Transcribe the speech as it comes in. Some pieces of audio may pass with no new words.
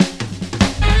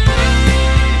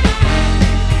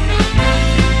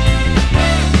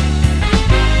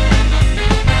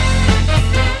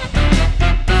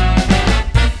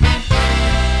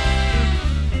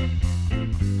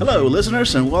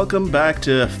listeners, and welcome back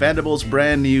to Fandible's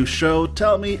brand new show,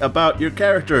 Tell Me About Your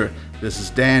Character. This is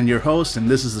Dan, your host, and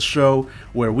this is the show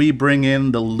where we bring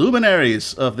in the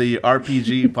luminaries of the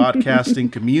RPG podcasting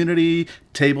community,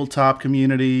 tabletop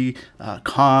community,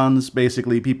 cons,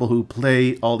 basically people who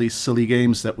play all these silly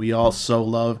games that we all so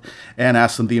love, and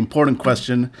ask them the important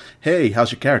question, hey,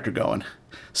 how's your character going?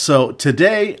 So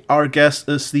today, our guest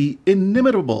is the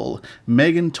inimitable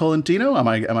Megan Tolentino. Am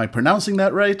I pronouncing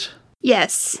that right?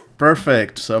 Yes.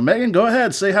 Perfect. So Megan, go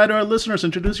ahead. Say hi to our listeners.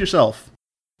 Introduce yourself.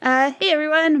 Hey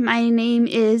everyone. My name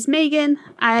is Megan.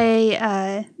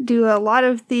 I do a lot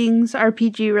of things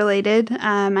RPG related.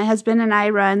 My husband and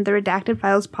I run the Redacted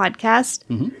Files podcast,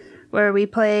 where we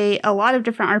play a lot of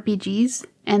different RPGs.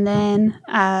 And then,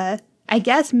 I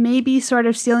guess maybe sort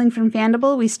of stealing from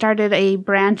Fandible, we started a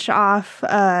branch off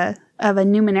of a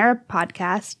Numenera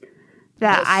podcast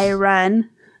that I run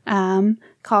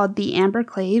called The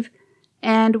Amberclave.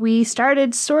 And we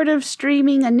started sort of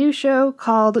streaming a new show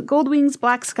called Goldwings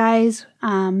Black Skies,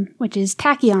 which is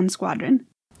Tachyon Squadron.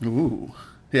 Ooh.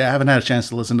 Yeah, I haven't had a chance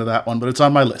to listen to that one, but it's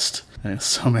on my list. There's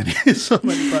so many. There's so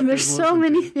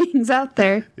many things out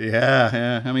there.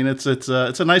 Yeah. I mean, it's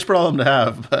a nice problem to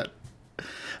have,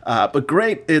 but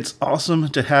great. It's awesome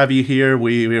to have you here.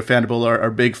 We at Fandible are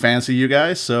big fans of you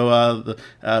guys, so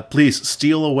please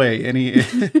steal away any.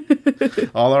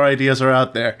 All our ideas are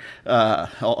out there,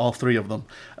 all three of them.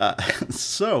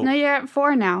 So no, you're at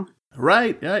 4 now.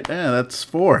 Right. Yeah, that's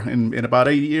 4 in about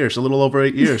 8 years, a little over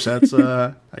 8 years. That's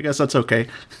I guess that's okay.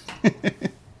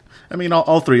 I mean,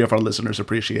 all three of our listeners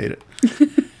appreciate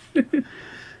it.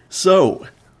 So,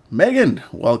 Megan,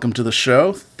 welcome to the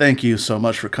show. Thank you so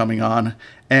much for coming on.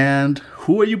 And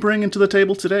who are you bringing to the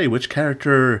table today? Which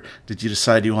character did you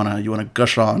decide you wanna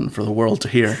gush on for the world to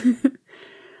hear?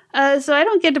 So I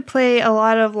don't get to play a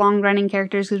lot of long-running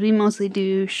characters because we mostly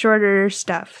do shorter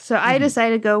stuff. So I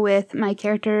decided to go with my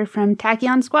character from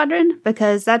Tachyon Squadron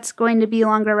because that's going to be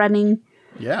longer running.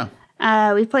 Yeah.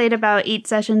 We've played about 8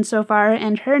 sessions so far,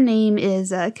 and her name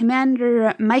is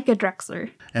Commander Micah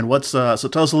Drexler. And so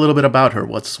tell us a little bit about her.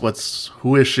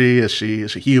 Who is she? Is she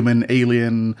human,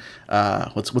 alien?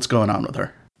 What's going on with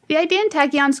her? The idea in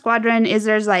Tachyon Squadron is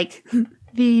there's like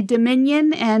the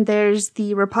Dominion and there's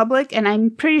the Republic, and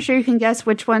I'm pretty sure you can guess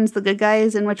which one's the good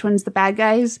guys and which one's the bad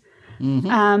guys.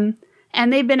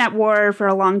 And they've been at war for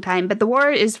a long time, but the war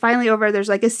is finally over. There's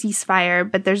like a ceasefire,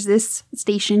 but there's this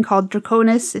station called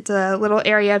Draconis. It's a little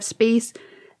area of space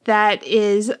that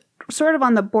is sort of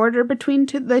on the border between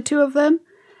the two of them.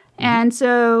 And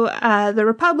so the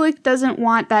Republic doesn't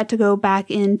want that to go back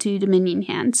into Dominion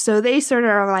hands. So they sort of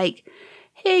are like,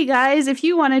 hey guys, if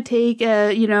you want to take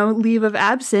a, leave of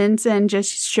absence and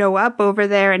just show up over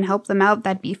there and help them out,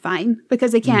 that'd be fine.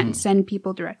 Because they can't send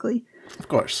people directly. Of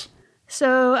course.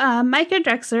 So Micah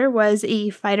Drexler was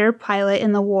a fighter pilot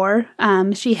in the war.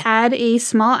 She had a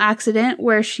small accident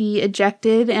where she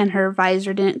ejected and her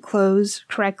visor didn't close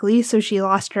correctly, so she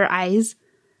lost her eyes.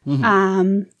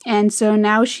 And so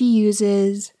now she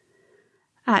uses,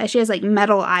 she has like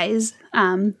metal eyes.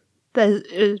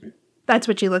 That's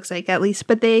what she looks like at least.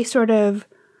 But they sort of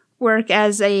work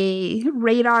as a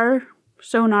radar,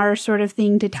 sonar sort of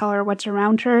thing to tell her what's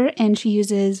around her. And she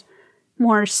uses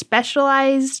more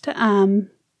specialized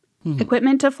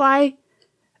equipment to fly.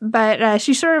 But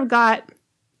she sort of got,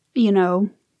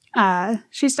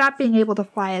 she stopped being able to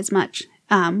fly as much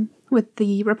with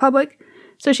the Republic.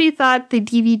 So she thought the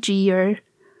DVG or,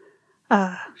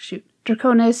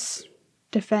 Draconis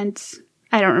Defense,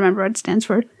 I don't remember what it stands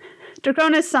for.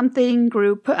 Draconis something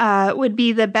group would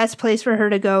be the best place for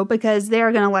her to go because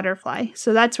they're going to let her fly.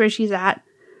 So that's where she's at.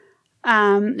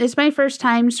 It's my first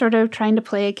time sort of trying to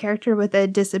play a character with a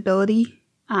disability.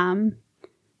 And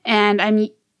I'm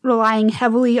relying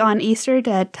heavily on Acer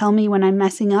to tell me when I'm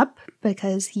messing up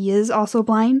because he is also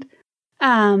blind.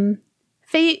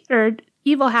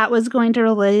 Evil Hat was going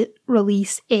to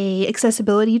release a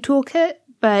accessibility toolkit,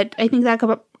 but I think that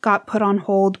got put on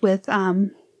hold with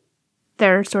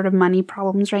their sort of money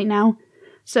problems right now.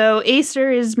 So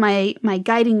Acer is my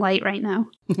guiding light right now.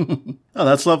 Oh,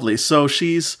 that's lovely. So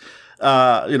she's,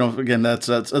 again, that's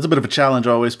a bit of a challenge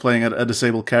always playing a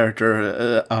disabled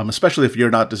character, especially if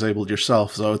you're not disabled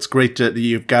yourself. So it's great that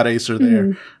you've got Acer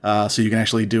there, so you can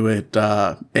actually do it,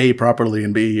 A, properly,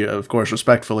 and B, of course,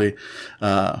 respectfully.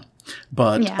 So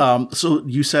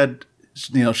you said,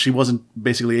 she wasn't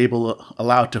basically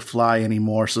allowed to fly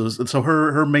anymore. So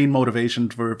her main motivation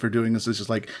for doing this is just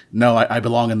like, no, I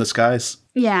belong in the skies.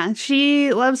 Yeah,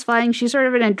 she loves flying. She's sort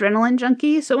of an adrenaline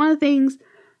junkie. So one of the things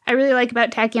I really like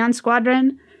about Tachyon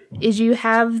Squadron is you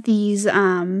have these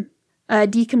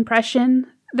decompression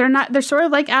they're sort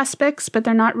of like aspects, but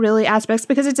they're not really aspects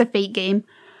because it's a fate game.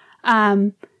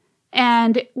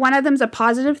 And one of them's a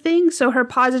positive thing. So her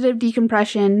positive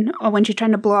decompression when she's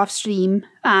trying to blow off steam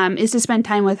is to spend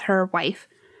time with her wife.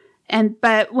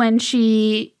 But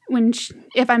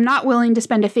if I'm not willing to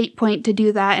spend a fate point to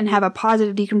do that and have a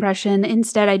positive decompression,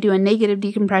 instead I do a negative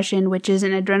decompression, which is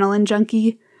an adrenaline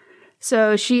junkie.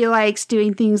 So she likes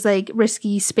doing things like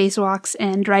risky spacewalks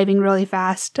and driving really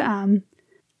fast.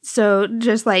 So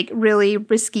just like really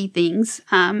risky things.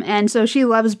 And so she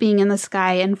loves being in the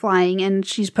sky and flying, and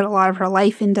she's put a lot of her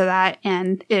life into that.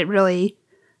 And it really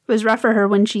was rough for her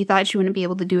when she thought she wouldn't be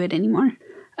able to do it anymore.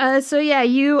 So yeah,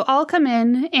 you all come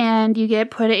in and you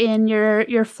get put in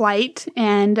your flight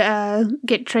and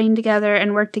get trained together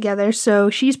and work together. So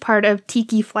she's part of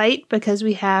Tiki Flight because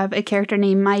we have a character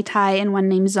named Mai Tai and one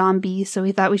named Zombie. So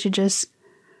we thought we should just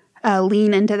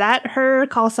lean into that. Her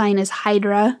call sign is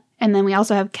Hydra. And then we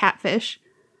also have Catfish.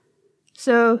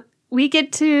 So we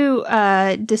get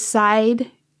to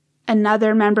decide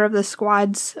another member of the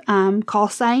squad's call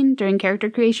sign during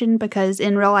character creation because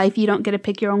in real life you don't get to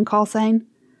pick your own call sign.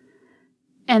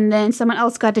 And then someone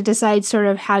else got to decide sort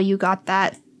of how you got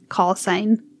that call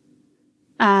sign.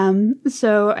 I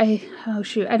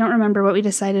don't remember what we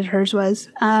decided hers was.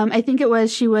 I think it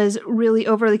was she was really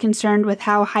overly concerned with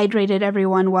how hydrated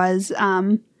everyone was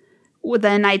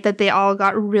the night that they all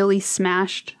got really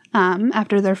smashed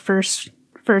after their first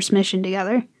mission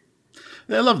together.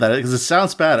 I love that because it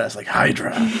sounds badass, like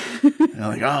Hydra. And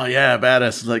like, oh yeah, badass.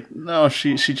 It's like, no,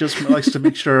 she just likes to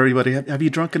make sure everybody. Have you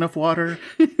drunk enough water?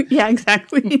 Yeah,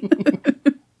 exactly.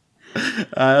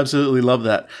 I absolutely love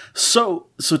that. So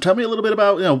tell me a little bit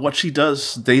about what she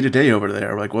does day to day over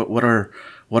there. Like,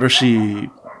 what does she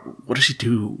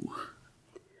do?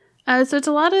 So it's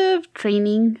a lot of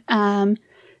training.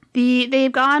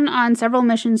 They've gone on several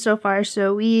missions so far,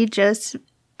 so we just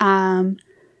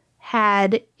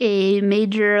had a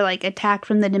major attack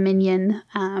from the Dominion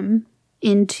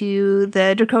into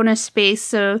the Draconis space,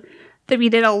 so that we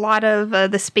did a lot of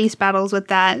the space battles with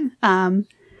that.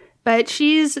 But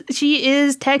she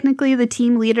is technically the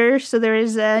team leader, so there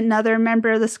is another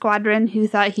member of the squadron who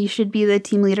thought he should be the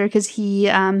team leader because he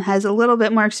has a little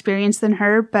bit more experience than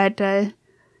her, but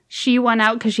she won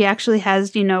out because she actually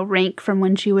has, rank from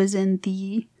when she was in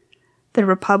the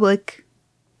Republic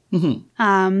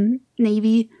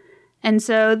Navy. And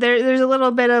so there's a little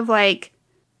bit of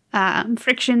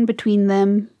friction between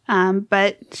them.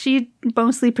 But she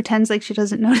mostly pretends like she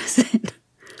doesn't notice it.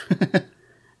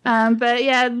 But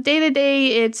yeah, day to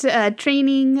day, it's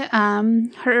training.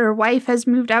 Her wife has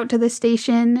moved out to the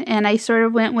station, and I sort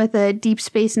of went with a Deep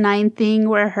Space Nine thing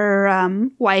where her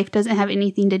wife doesn't have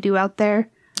anything to do out there.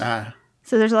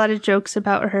 So there's a lot of jokes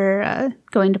about her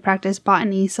going to practice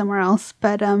botany somewhere else.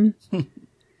 But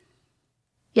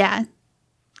yeah.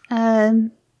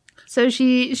 So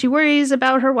she worries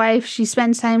about her wife. She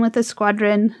spends time with the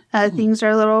squadron. Things are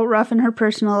a little rough in her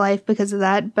personal life because of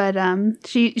that, but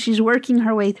she's working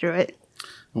her way through it.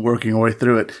 Working her way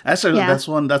through it. Actually, yeah. That's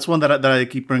one that I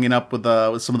keep bringing up with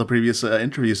some of the previous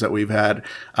interviews that we've had,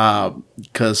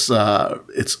 because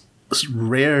it's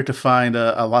rare to find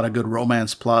a lot of good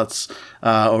romance plots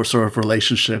or sort of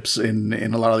relationships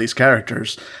in a lot of these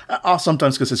characters.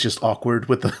 Sometimes because it's just awkward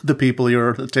with the people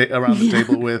you're around the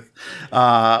table with,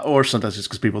 or sometimes just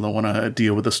because people don't want to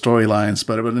deal with the storylines.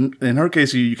 But in her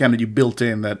case, you built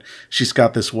in that she's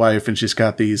got this wife and she's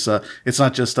got these. It's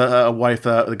not just a wife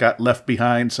that got left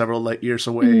behind several light years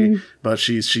away, but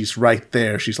she's right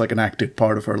there. She's like an active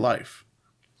part of her life.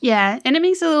 Yeah, and it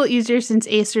makes it a little easier since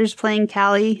Acer's playing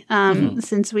Callie,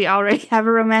 since we already have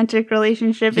a romantic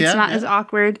relationship. It's not as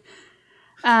awkward.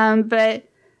 But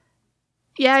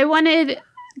yeah, I wanted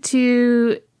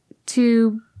to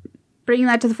bring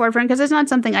that to the forefront because it's not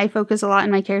something I focus a lot in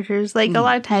my characters. A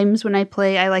lot of times when I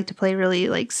play, I like to play really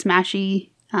smashy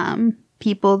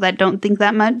people that don't think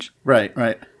that much. Right.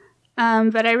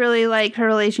 But I really like her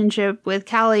relationship with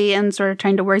Callie and sort of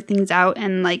trying to work things out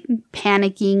and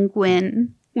panicking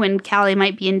when Callie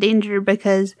might be in danger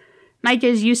because Micah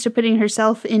is used to putting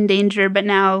herself in danger, but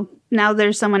now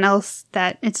there's someone else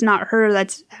that it's not her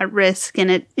that's at risk,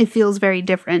 and it feels very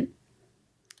different.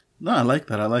 No, I like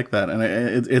that.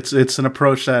 And it's an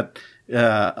approach that,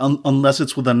 unless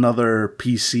it's with another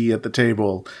PC at the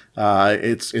table,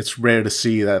 it's rare to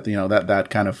see that, that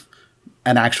kind of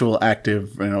an actual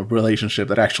active relationship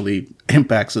that actually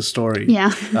impacts the story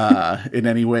in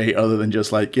any way other than just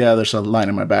there's a line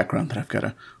in my background that I've got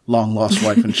a long lost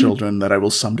wife and children that I will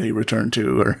someday return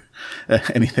to or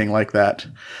anything like that.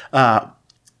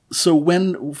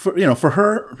 So for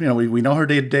her, we know her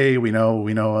day to day. We know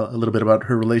a little bit about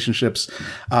her relationships.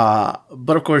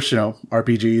 But of course,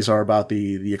 RPGs are about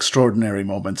the extraordinary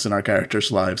moments in our characters'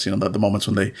 lives. The moments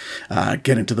when they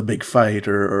get into the big fight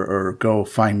or go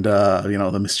find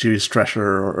the mysterious treasure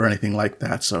or anything like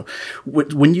that. So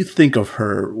when you think of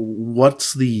her,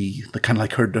 what's the kind of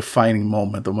like her defining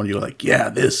moment? The one you're like, yeah,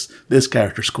 this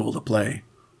character's cool to play.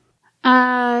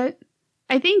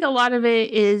 I think a lot of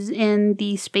it is in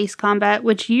the space combat,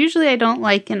 which usually I don't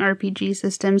like in RPG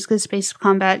systems because space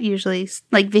combat usually,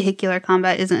 like vehicular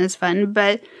combat, isn't as fun.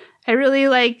 But I really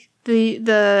like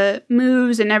the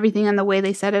moves and everything and the way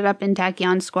they set it up in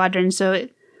Tachyon Squadron. So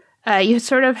you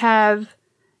sort of have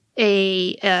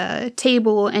a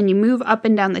table and you move up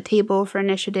and down the table for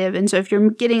initiative. And so if you're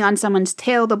getting on someone's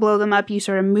tail to blow them up, you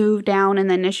sort of move down in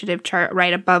the initiative chart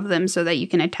right above them so that you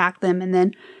can attack them. And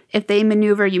then if they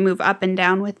maneuver, you move up and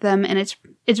down with them, and it's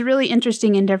really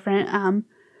interesting and different.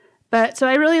 But so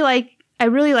I really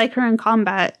like her in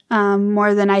combat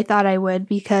more than I thought I would,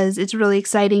 because it's really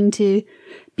exciting to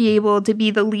be able to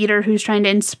be the leader who's trying to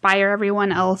inspire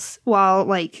everyone else while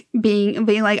like being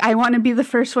like, I want to be the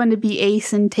first one to be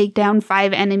ace and take down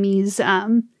 5 enemies.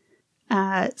 So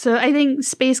I think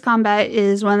space combat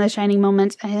is one of the shining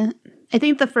moments. I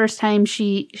think the first time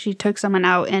she took someone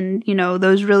out and,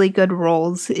 those really good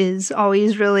rolls is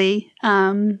always really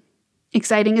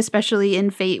exciting, especially in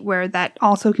Fate, where that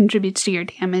also contributes to your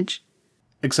damage.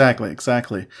 Exactly.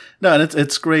 No, and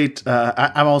it's great.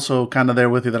 I'm also kind of there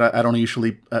with you that I don't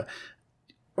usually...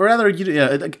 or rather,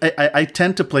 I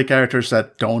tend to play characters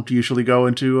that don't usually go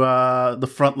into the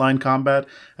frontline combat.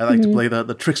 I like to play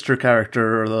the trickster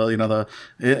character, or the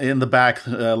in the back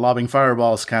lobbing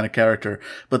fireballs kind of character.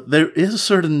 But there is a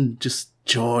certain just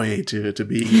joy to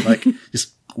be like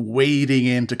just wading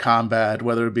into combat,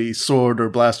 whether it be sword or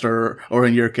blaster, or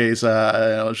in your case,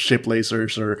 ship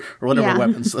lasers or whatever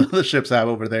weapons the ships have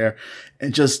over there,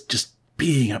 and just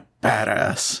being a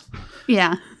badass.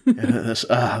 Yeah.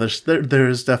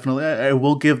 There's definitely, I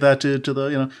will give that to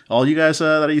the all you guys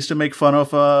that I used to make fun of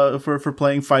for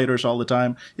playing fighters all the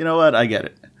time. You know what? I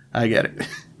get it.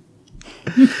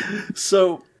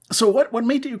 So what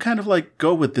made you kind of like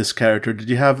go with this character? Did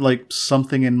you have like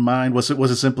something in mind? Was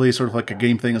it simply sort of like a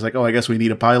game thing? It's like, oh, I guess we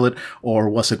need a pilot, or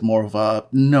was it more of a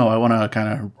no, I want to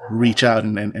kind of reach out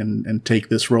and take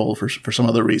this role for some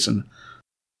other reason?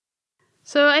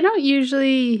 So I don't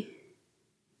usually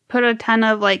put a ton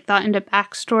of like thought into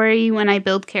backstory when I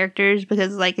build characters,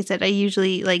 because like I said, I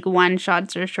usually like one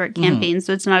shots or short campaigns,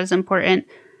 so it's not as important.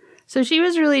 So she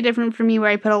was really different for me, where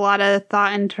I put a lot of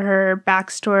thought into her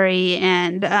backstory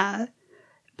and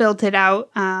built it out.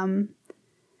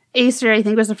 Acer, I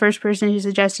think, was the first person who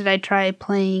suggested I try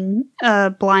playing a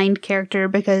blind character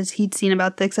because he'd seen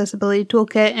about the accessibility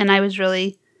toolkit, and I was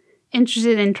really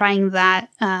interested in trying that.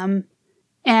 And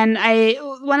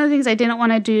one of the things I didn't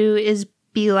want to do is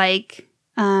be like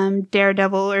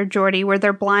Daredevil or Geordi, where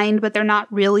they're blind, but they're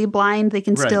not really blind. They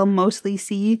can still mostly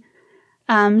see.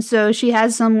 So she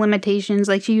has some limitations.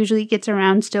 Like, she usually gets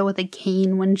around still with a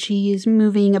cane when she's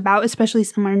moving about, especially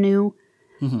somewhere new.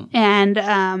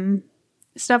 And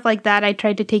stuff like that I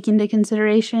tried to take into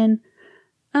consideration.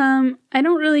 I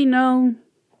don't really know.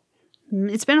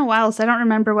 It's been a while, so I don't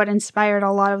remember what inspired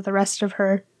a lot of the rest of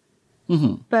her.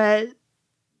 But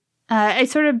I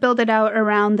sort of built it out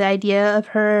around the idea of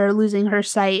her losing her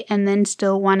sight and then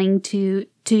still wanting to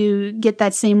get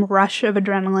that same rush of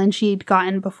adrenaline she'd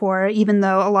gotten before, even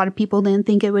though a lot of people didn't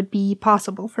think it would be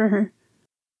possible for her.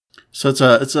 So it's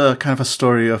a kind of a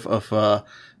story of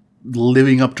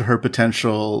living up to her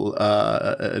potential,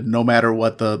 no matter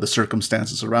what the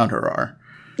circumstances around her are.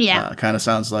 Yeah. Kind of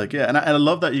sounds like, yeah. And I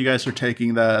love that you guys are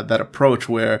taking that approach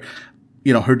where,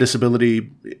 her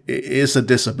disability is a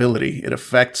disability. It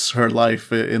affects her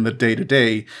life in the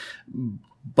day-to-day,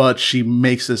 but she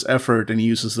makes this effort and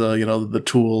uses the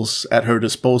tools at her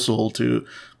disposal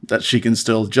that she can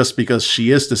still, just because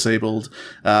she is disabled,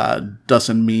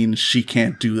 doesn't mean she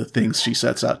can't do the things she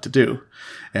sets out to do.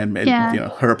 And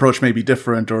her approach may be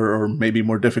different or maybe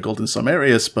more difficult in some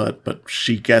areas, but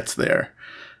she gets there.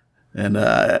 And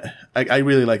I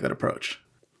really like that approach.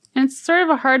 And it's sort of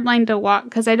a hard line to walk,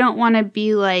 because I don't want to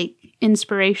be like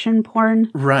inspiration porn.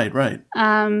 Right.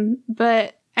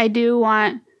 But I do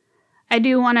want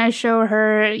to show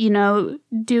her,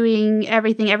 doing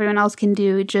everything everyone else can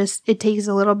do. Just, it takes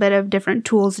a little bit of different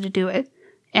tools to do it.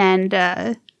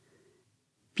 And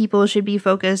people should be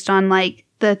focused on like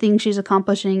the things she's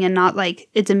accomplishing and not like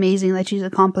it's amazing that she's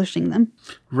accomplishing them.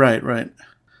 Right.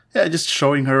 Yeah, just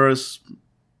showing her as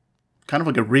kind of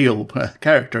like a real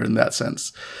character in that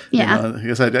sense. Yeah.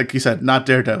 Like you said, not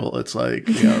Daredevil. It's like,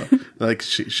 like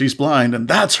she's blind and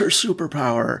that's her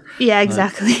superpower. Yeah,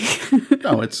 exactly.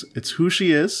 No, it's who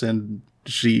she is, and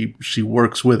she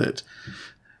works with it.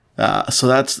 So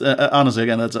that's honestly,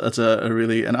 again, that's a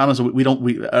really, and honestly,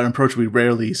 an approach we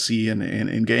rarely see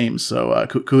in games. So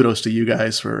kudos to you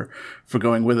guys for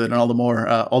going with it, and all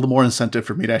the more incentive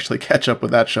for me to actually catch up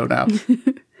with that show now.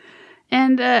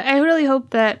 And I really hope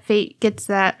that Fate gets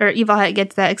that, or Evil Hat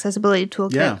gets that accessibility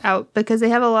toolkit out, because they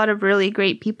have a lot of really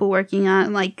great people working on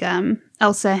it, like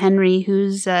Elsa Henry,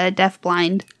 who's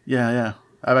deafblind. Yeah.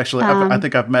 I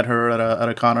think I've met her at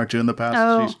a con or two in the past.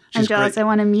 Oh, she's I'm jealous. Great. I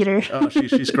want to meet her. Oh,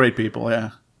 she's great people. Yeah.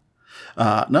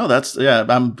 No,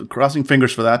 I'm crossing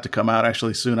fingers for that to come out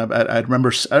actually soon. I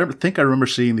think I remember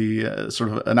seeing the sort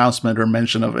of announcement or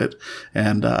mention of it,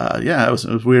 and it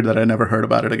was weird that I never heard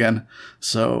about it again.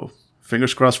 So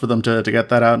fingers crossed for them to get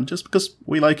that out, just because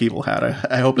we like Evil Hat.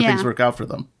 I hope that things work out for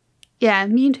them. Yeah,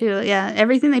 me too. Yeah,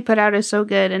 everything they put out is so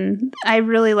good, and I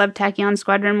really love Tachyon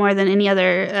Squadron more than any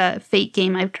other Fate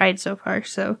game I've tried so far.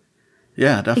 So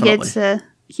yeah, definitely. It gets a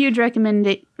huge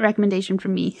recommendation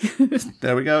from me.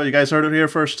 There we go. You guys heard it here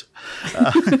first.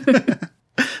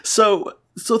 So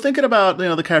thinking about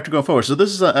the character going forward. So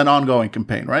this is an ongoing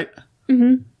campaign, right?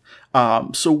 Mm-hmm.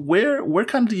 So where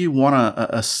kind of do you want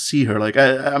to see her? Like,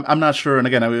 I'm not sure. And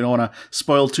again, I don't want to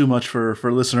spoil too much for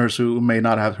listeners who may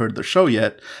not have heard the show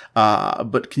yet.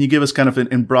 But can you give us kind of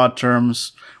in broad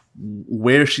terms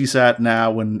where she's at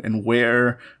now and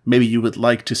where maybe you would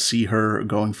like to see her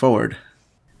going forward?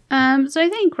 So I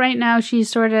think right now she's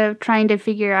sort of trying to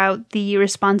figure out the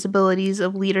responsibilities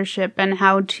of leadership and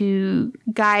how to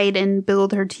guide and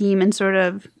build her team and sort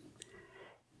of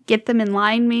get them in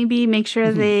line, maybe make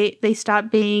sure they stop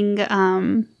being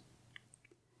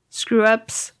screw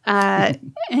ups.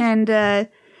 And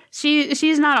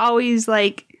she's not always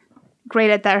like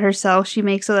great at that herself. She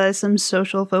makes some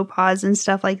social faux pas and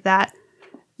stuff like that.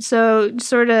 So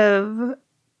sort of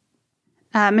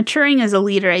maturing as a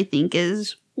leader, I think,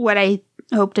 is what I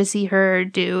hope to see her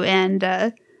do, and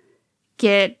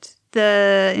get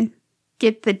the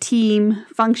team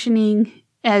functioning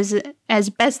as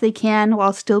best they can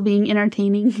while still being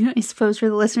entertaining, I suppose, for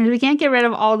the listeners. We can't get rid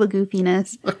of all the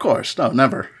goofiness. Of course, no,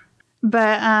 never.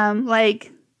 But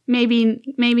like maybe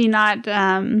not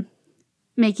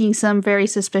making some very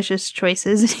suspicious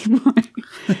choices anymore.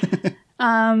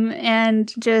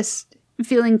 And just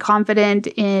feeling confident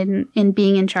in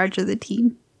being in charge of the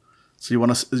team. So you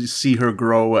want to see her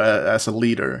grow as a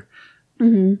leader,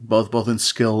 both in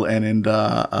skill and in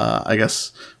I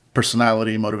guess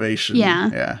personality, motivation.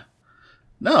 Yeah.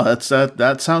 No,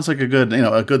 that sounds like a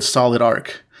good solid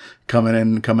arc coming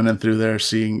in through there.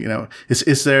 Seeing is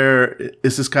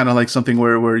this kind of like something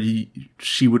where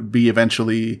she would be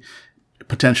eventually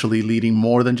potentially leading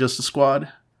more than just a squad?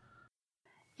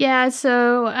 Yeah.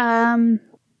 So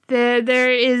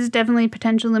there is definitely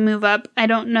potential to move up. I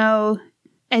don't know.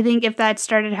 I think if that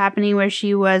started happening where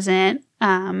she wasn't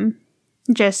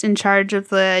just in charge of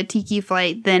the Tiki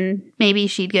flight, then maybe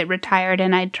she'd get retired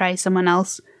and I'd try someone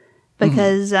else.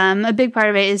 Because a big part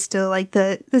of it is still like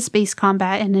the space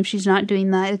combat, and if she's not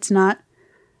doing that, it's not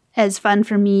as fun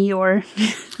for me or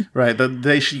right. The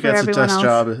day she gets a desk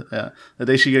job, the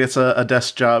day she gets a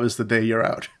desk job is the day you're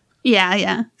out.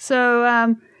 Yeah. So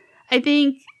I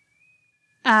think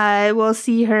we'll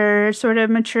see her sort of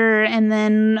mature, and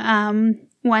then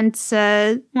once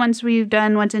we've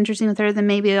done what's interesting with her, then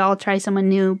maybe I'll try someone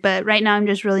new. But right now, I'm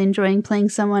just really enjoying playing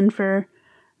someone for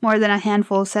more than a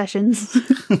handful of sessions.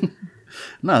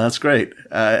 No, that's great.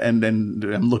 And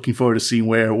I'm looking forward to seeing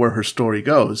where her story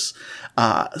goes.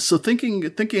 So thinking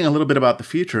a little bit about the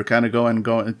future, kind of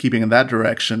going, keeping in that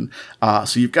direction.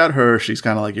 So you've got her, she's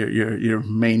kind of like your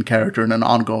main character in an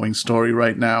ongoing story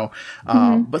right now.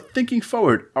 But thinking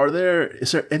forward,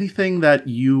 is there anything that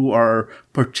you are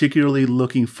particularly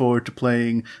looking forward to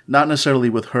playing, not necessarily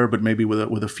with her, but maybe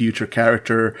with a future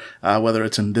character, whether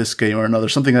it's in this game or another,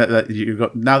 something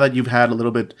that now that you've had a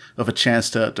little bit of a chance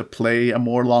to play a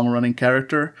more long-running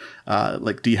character,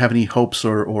 like, do you have any hopes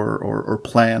or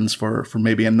plans for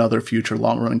maybe another future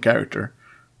long-running character?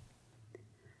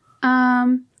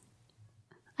 I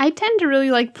tend to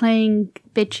really like playing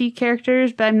bitchy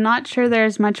characters, but I'm not sure they're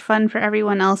as much fun for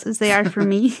everyone else as they are for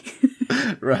me.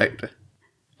 Right.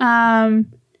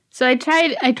 So I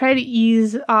try to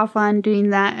ease off on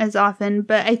doing that as often,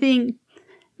 but I think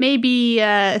maybe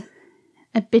a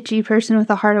bitchy person with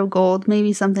a heart of gold,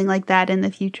 maybe something like that in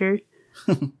the future.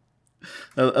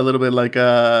 a little bit like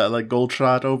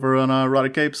Goldshot over on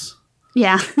Erotic Capes.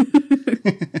 Yeah.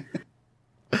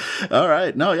 All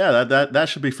right. No, yeah, that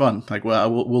should be fun. Like,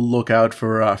 well, we'll look out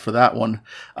for that one.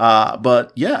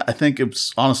 But yeah, I think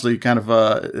it's honestly kind of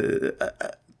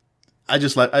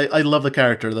I love the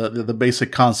character, the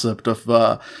basic concept of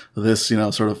this,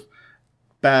 sort of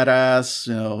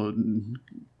badass,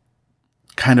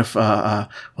 kind of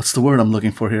what's the word I'm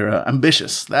looking for here?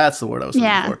 Ambitious. That's the word I was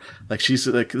looking for. Like, she's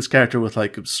like this character with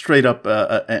like straight up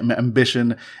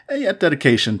ambition and yet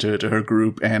dedication to her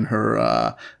group and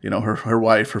her her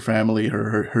wife, her family,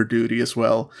 her duty as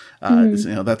well.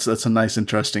 That's a nice,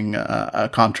 interesting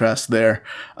contrast there.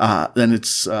 Then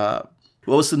it's what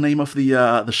was the name of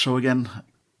the show again?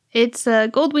 It's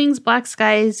Gold Wings, Black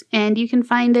Skies, and you can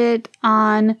find it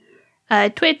on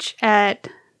Twitch at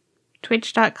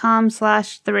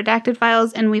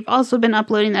twitch.com/theredactedfiles, and we've also been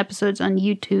uploading episodes on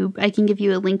YouTube. I can give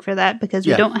you a link for that because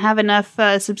we don't have enough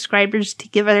subscribers to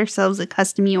give ourselves a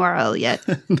custom URL yet.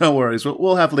 No worries.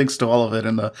 We'll have links to all of it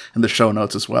in the show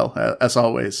notes as well, as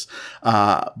always.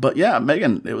 But yeah,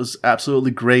 Megan, it was absolutely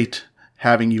great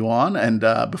having you on. And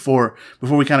before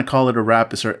we kind of call it a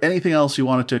wrap, is there anything else you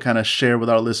wanted to kind of share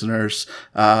with our listeners,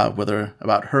 whether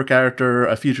about her character,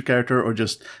 a future character, or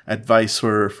just advice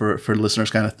for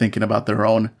listeners kind of thinking about their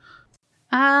own?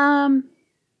 I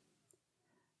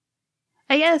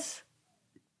guess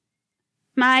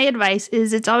my advice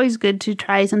is it's always good to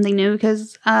try something new,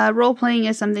 because role-playing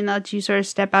is something that lets you sort of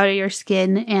step out of your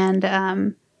skin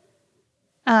and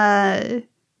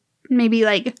maybe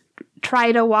like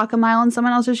try to walk a mile in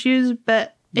someone else's shoes,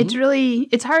 but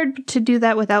it's hard to do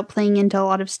that without playing into a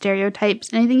lot of stereotypes.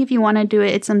 And I think if you want to do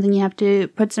it, it's something you have to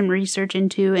put some research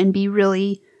into and be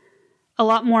really a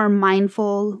lot more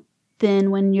mindful than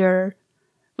when you're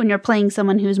playing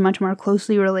someone who's much more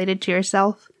closely related to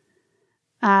yourself.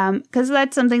 Because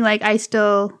that's something like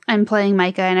I'm playing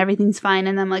Micah and everything's fine,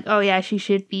 and I'm like, oh yeah, she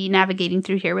should be navigating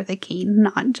through here with a cane,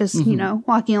 not just,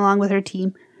 walking along with her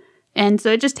team. And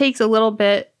so it just takes a little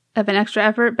bit of an extra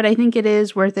effort, but I think it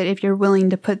is worth it if you're willing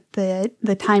to put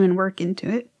the time and work into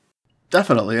it.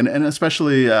 Definitely. And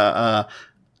especially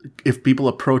if people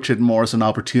approach it more as an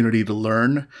opportunity to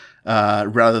learn,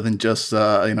 rather than just,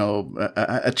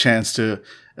 a chance to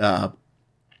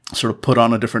sort of put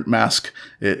on a different mask.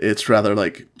 It's rather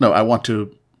like, no, I want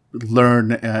to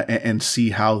learn and see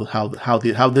how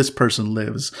this person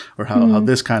lives, or how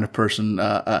this kind of person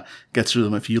gets through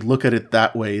them. If you look at it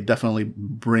that way, it definitely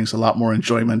brings a lot more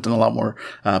enjoyment and a lot more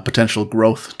potential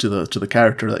growth to the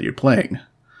character that you're playing.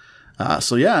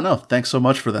 So yeah, no, thanks so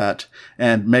much for that.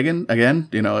 And Megan, again,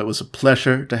 it was a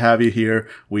pleasure to have you here.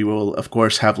 We will, of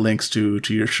course, have links to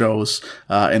your shows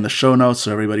in the show notes,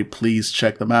 so everybody please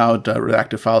check them out.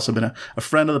 Redacted Files have been a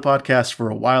friend of the podcast for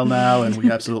a while now, and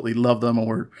we absolutely love them, and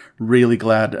we're really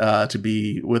glad to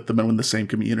be with them and in the same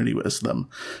community with them.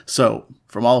 So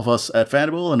from all of us at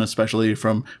Fandible, and especially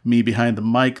from me behind the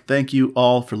mic, thank you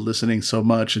all for listening so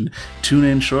much, and tune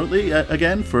in shortly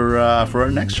again for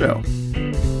our next show.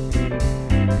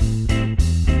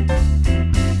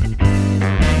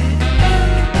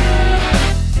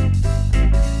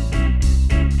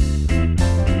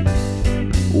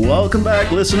 Welcome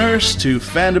back, listeners, to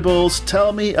Fandible's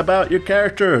Tell Me About Your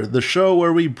Character, the show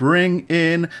where we bring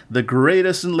in the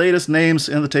greatest and latest names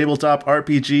in the tabletop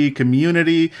RPG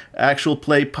community, actual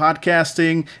play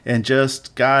podcasting, and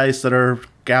just guys that are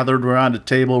gathered around a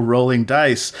table rolling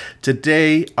dice.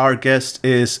 Today, our guest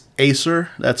is Acer.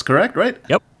 That's correct, right?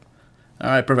 Yep. All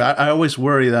right, perfect. I always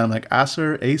worry that I'm like,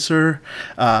 Acer,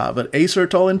 but Acer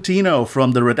Tolentino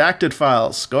from the Redacted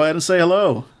Files. Go ahead and say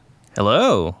hello.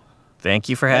 Hello. Thank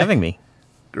you for having me.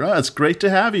 It's great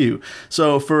to have you.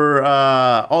 So for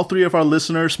all three of our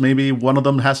listeners, maybe one of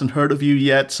them hasn't heard of you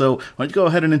yet, so why don't you go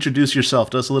ahead and introduce yourself.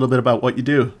 Tell us a little bit about what you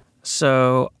do.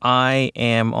 So I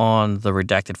am on the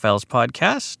Redacted Files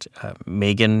podcast.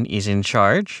 Megan is in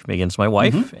charge. Megan's my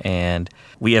wife. And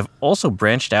we have also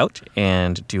branched out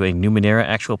and do a Numenera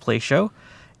actual play show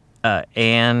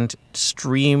and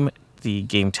stream the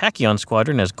game Tachyon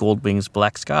Squadron as Gold Wings,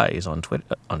 Black Skies on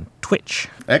Twitch.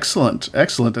 Excellent.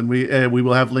 And we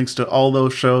will have links to all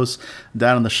those shows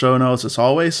down in the show notes as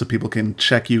always, so people can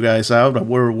check you guys out.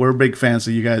 We're big fans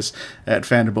of you guys at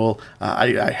Fandible.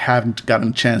 I haven't gotten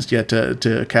a chance yet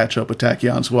to catch up with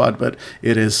Tachyon Squad, but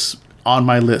it is on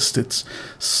my list. It's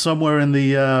somewhere in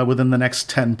the within the next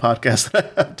 10 podcasts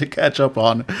that I have to catch up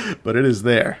on, but it is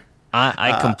there.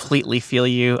 I completely feel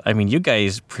you. I mean, you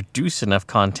guys produce enough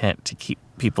content to keep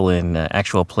people in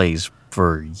actual plays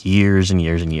for years and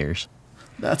years and years.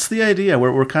 That's the idea.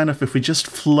 We're kind of, if we just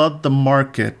flood the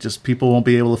market, just people won't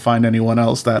be able to find anyone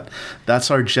else.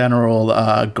 That's our general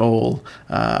goal.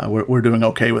 We're doing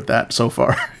okay with that so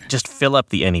far. Just fill up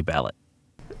the any ballot.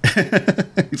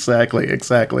 Exactly.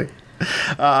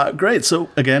 Great. So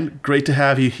again, great to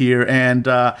have you here. And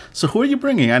so, who are you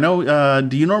bringing? I know.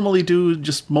 Do you normally do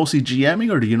just mostly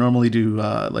GMing, or do you normally do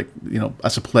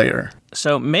as a player?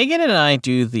 So Megan and I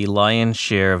do the lion's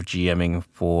share of GMing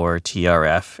for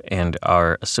TRF and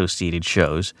our associated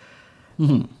shows,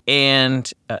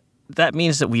 and that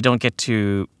means that we don't get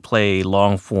to play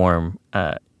long form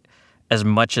as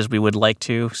much as we would like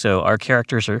to. So our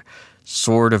characters are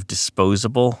sort of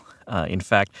disposable. In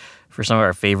fact, for some of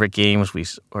our favorite games, we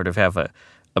sort of have a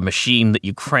machine that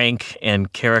you crank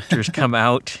and characters come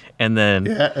out, and then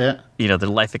the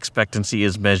life expectancy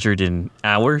is measured in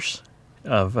hours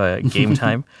of game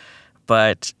time.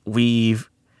 But we've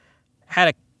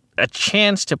had a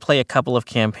chance to play a couple of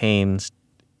campaigns,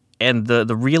 and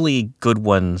the really good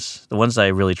ones, the ones I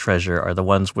really treasure, are the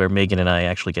ones where Megan and I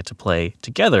actually get to play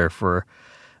together for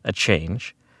a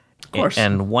change. Of course.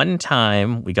 And one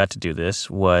time we got to do this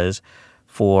was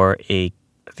for I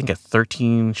think a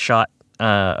 13 shot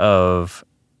of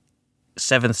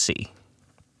 7th Sea.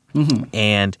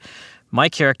 And my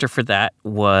character for that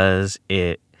was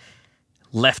a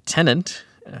lieutenant,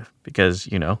 because,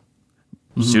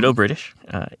 pseudo-British,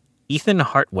 Ethan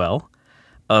Hartwell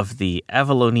of the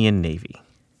Avalonian Navy.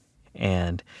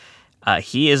 And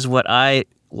he is what I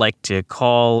like to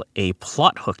call a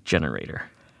plot hook generator.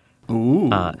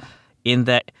 Ooh. In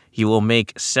that he will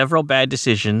make several bad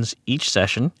decisions each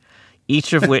session,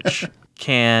 each of which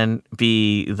can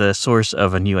be the source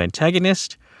of a new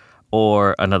antagonist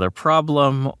or another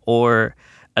problem or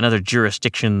another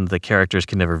jurisdiction the characters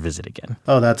can never visit again.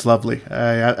 Oh, that's lovely.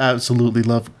 I absolutely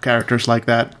love characters like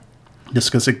that,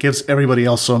 just because it gives everybody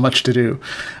else so much to do,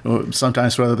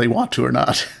 sometimes whether they want to or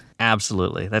not.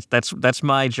 Absolutely. That's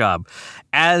my job.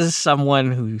 As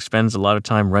someone who spends a lot of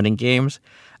time running games,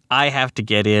 I have to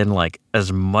get in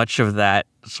as much of that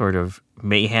sort of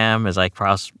mayhem as I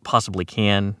possibly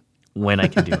can when I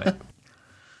can do it.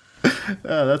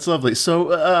 That's lovely. So,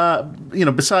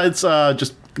 besides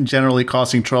just generally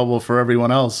causing trouble for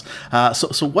everyone else,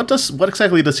 so what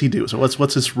exactly does he do? So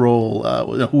what's his role?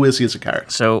 Who is he as a character?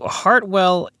 So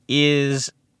Hartwell is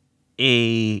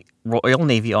a Royal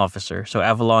Navy officer. So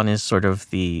Avalon is sort of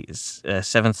the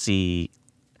 7th Sea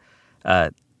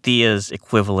Thea's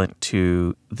equivalent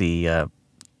to the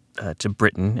to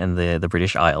Britain and the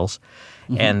British Isles,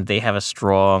 and they have a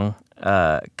strong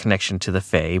connection to the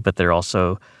Fae, but they're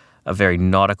also a very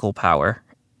nautical power.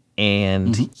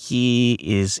 And he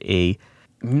is a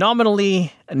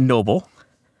nominally noble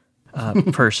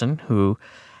person who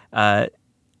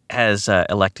has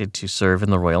elected to serve in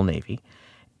the Royal Navy,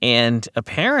 and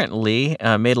apparently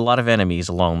made a lot of enemies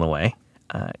along the way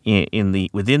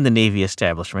within the Navy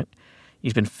establishment.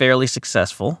 He's been fairly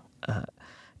successful,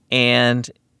 and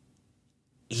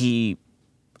he,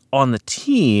 on the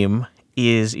team,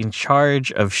 is in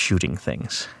charge of shooting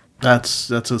things. That's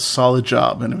a solid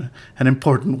job and an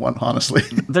important one, honestly.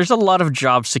 There's a lot of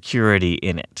job security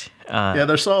in it.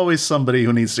 There's always somebody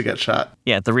who needs to get shot.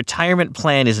 Yeah, the retirement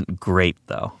plan isn't great,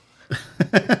 though.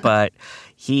 But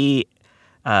he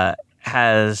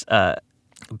has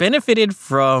benefited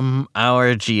from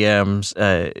our GM's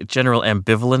general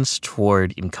ambivalence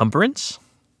toward encumbrance.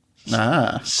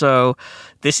 So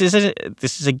this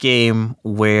is a game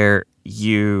where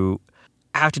you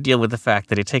have to deal with the fact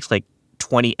that it takes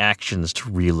 20 actions to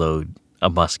reload a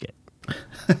musket.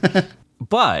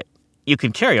 But you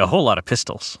can carry a whole lot of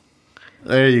pistols.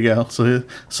 There you go. So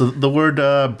the word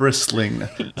bristling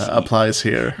applies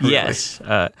here. Really. Yes.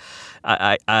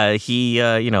 I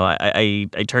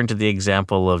turned to the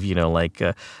example of,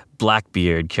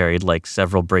 Blackbeard carried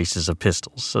several braces of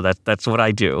pistols. So that's what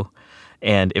I do.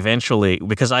 And eventually,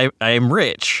 because I am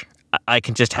rich, I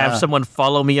can just have someone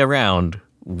follow me around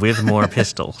with more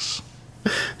pistols.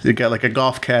 You got a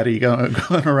golf caddy going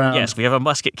around. Yes, we have a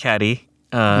musket caddy.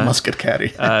 Musket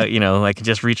caddy. I can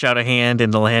just reach out a hand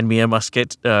and they'll hand me a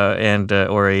musket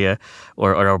or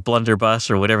a blunderbuss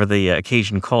or whatever the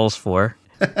occasion calls for,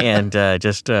 and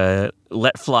just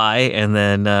let fly and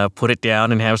then put it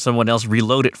down and have someone else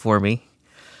reload it for me.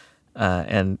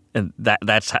 And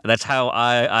that's how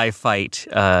I fight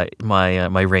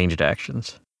my ranged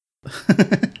actions.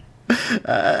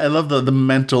 I love the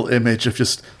mental image of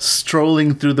just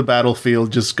strolling through the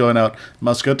battlefield, just going out,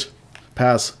 musket,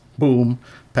 pass, boom,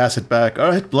 pass it back, all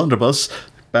right, blunderbuss,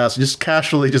 pass, just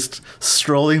casually just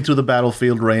strolling through the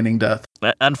battlefield, raining death.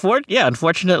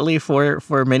 Unfortunately for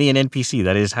many an NPC,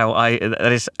 that is how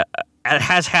it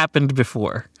has happened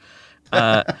before.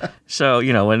 So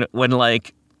when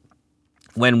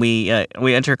when we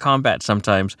enter combat,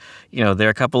 sometimes there are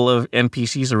a couple of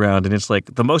NPCs around, and it's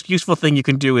like the most useful thing you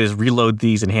can do is reload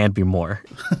these and hand me more.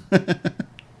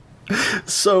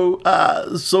 So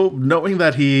knowing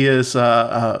that he is,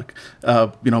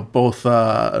 both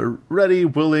ready,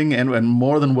 willing, and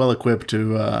more than well equipped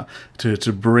to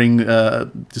bring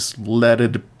this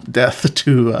leaded death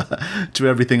to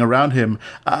everything around him.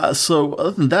 So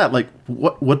other than that, like,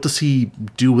 what does he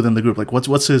do within the group? Like,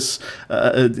 what's his,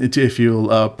 if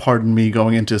you'll pardon me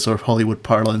going into sort of Hollywood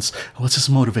parlance, what's his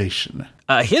motivation?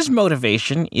 His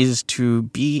motivation is to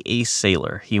be a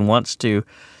sailor. He wants to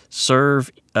serve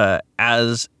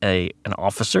as an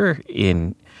officer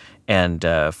and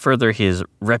further his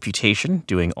reputation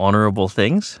doing honorable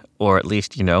things, or at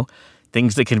least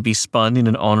things that can be spun in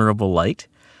an honorable light,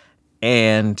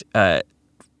 and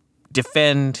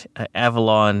defend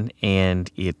Avalon and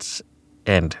its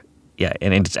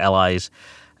allies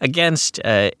against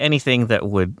anything that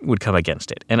would come against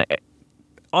it. And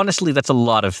honestly, that's a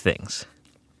lot of things.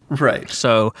 Right.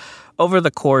 So over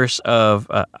the course of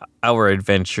our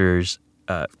adventures,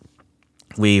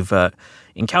 we've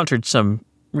encountered some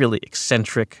really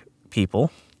eccentric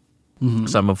people,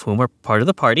 some of whom are part of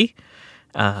the party,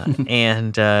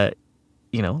 and the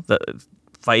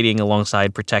fighting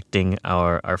alongside protecting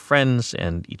our friends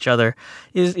and each other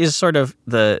is sort of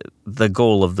the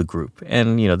goal of the group.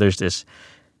 And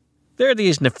there are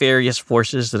these nefarious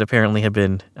forces that apparently have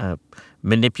been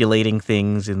manipulating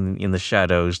things in the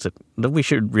shadows that we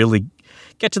should really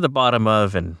get to the bottom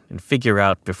of and figure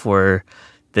out before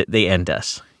they end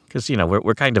us, because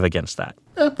we're kind of against that.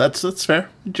 Yeah, that's fair.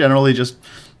 Generally, just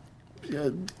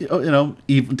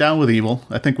down with evil.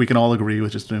 I think we can all agree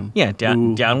with just doom. Yeah,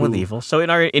 down with evil. So in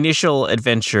our initial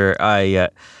adventure, I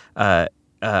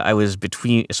was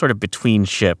between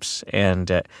ships,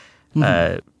 and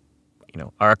our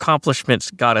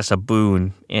accomplishments got us a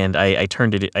boon, and I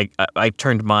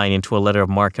turned mine into a letter of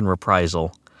marque and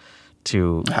reprisal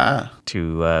to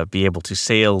be able to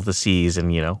sail the seas,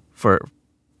 and for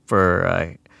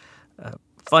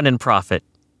fun and profit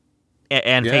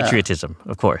and patriotism,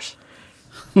 of course.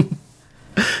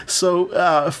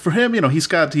 So for him,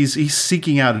 he's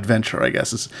seeking out adventure, I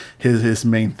guess, is his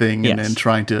main thing, yes. and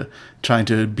trying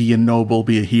to be a noble,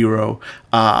 be a hero.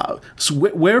 So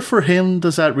where for him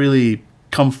does that really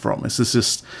come from? Is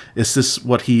this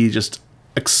what he just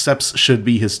accepts should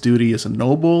be his duty as a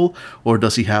noble, or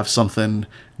does he have something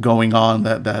going on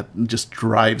that just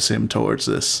drives him towards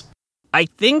this? I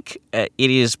think it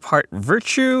is part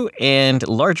virtue and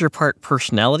larger part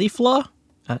personality flaw.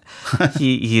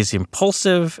 He is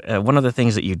impulsive. One of the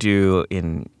things that you do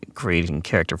in creating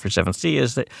character for 7th Sea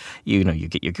is that you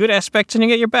get your good aspects and you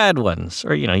get your bad ones,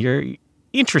 or your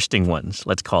interesting ones,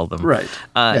 let's call them. Right.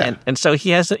 And so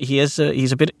he's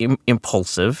a bit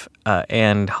impulsive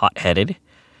and hot-headed,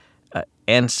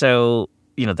 and so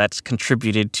that's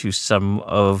contributed to some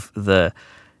of the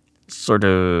sort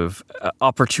of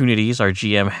opportunities our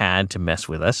GM had to mess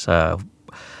with us.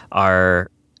 Our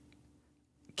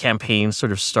campaign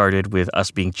sort of started with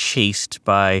us being chased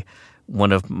by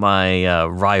one of my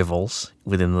rivals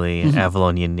within the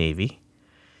Avalonian Navy.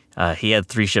 He had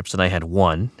 3 ships and I had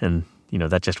 1, and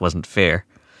that just wasn't fair.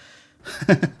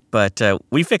 But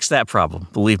we fixed that problem,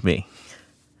 believe me.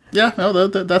 Yeah, no,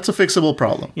 that's a fixable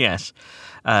problem. Yes.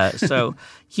 So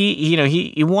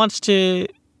he wants to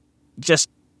just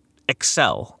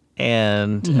excel,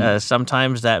 and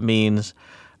sometimes that means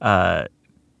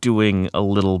doing a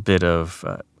little bit of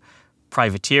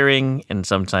privateering, and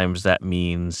sometimes that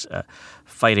means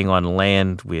fighting on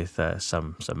land with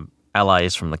some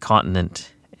allies from the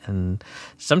continent, and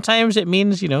sometimes it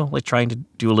means like trying to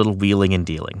do a little wheeling and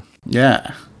dealing.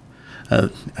 Yeah,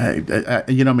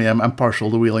 you know me, I'm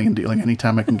partial to wheeling and dealing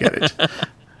anytime I can get it.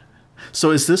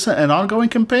 So is this an ongoing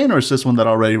campaign, or is this one that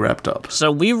already wrapped up?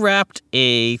 So we wrapped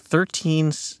a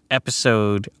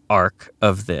 13-episode arc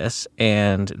of this,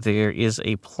 and there is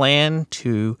a plan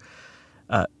to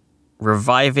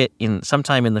revive it in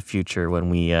sometime in the future when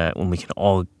we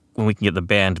can get the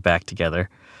band back together.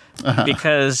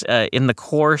 Because in the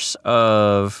course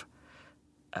of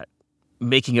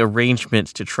making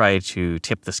arrangements to try to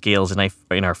tip the scales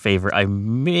in our favor, I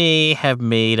may have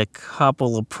made a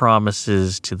couple of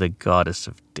promises to the goddess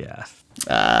of death.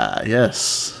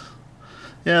 Yes.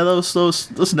 Yeah,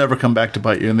 those never come back to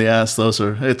bite you in the ass.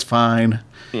 It's fine.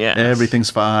 Yeah,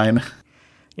 everything's fine.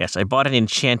 Yes, I bought an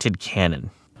enchanted cannon.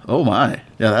 Oh my!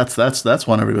 Yeah, that's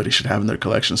one everybody should have in their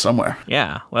collection somewhere.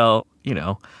 Yeah, well,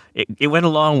 it went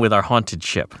along with our haunted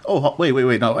ship. Oh,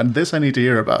 wait, no, and this I need to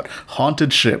hear about.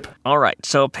 Haunted ship. All right,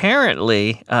 so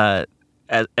apparently,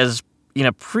 as in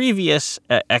a previous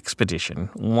expedition,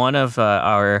 one of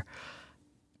our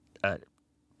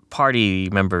party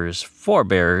members'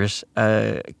 forebears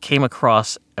came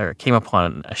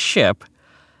upon a ship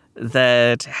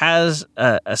that has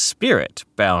a spirit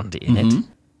bound in it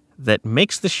that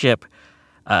makes the ship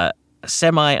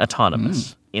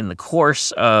semi-autonomous. In the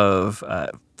course of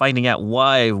finding out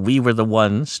why we were the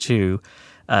ones to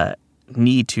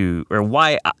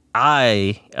why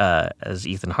I, as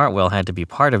Ethan Hartwell, had to be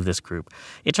part of this group,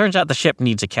 it turns out the ship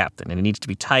needs a captain, and it needs to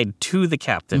be tied to the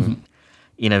captain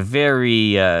in a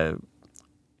very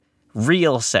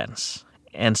real sense.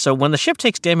 And so when the ship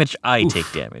takes damage, I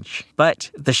take damage. But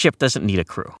the ship doesn't need a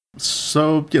crew.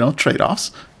 So,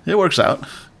 trade-offs. It works out.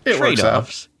 It works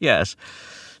out. Yes.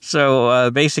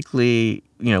 So basically,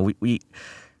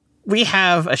 we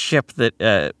have a ship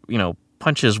that,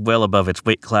 punches well above its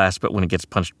weight class, but when it gets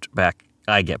punched back,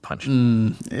 I get punched.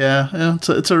 Yeah,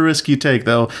 it's a risk you take,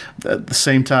 though. At the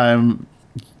same time,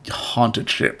 haunted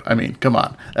ship. I mean, come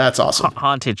on. That's awesome.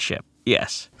 Haunted ship.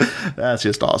 Yes. That's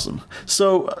just awesome.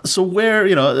 So where,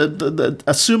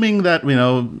 assuming that,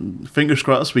 fingers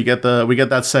crossed, we get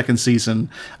that second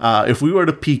season, if we were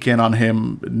to peek in on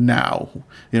him now,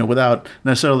 without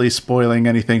necessarily spoiling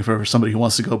anything for somebody who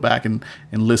wants to go back and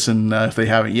listen if they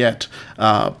haven't yet,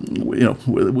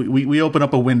 we open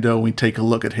up a window and we take a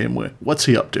look at him. What's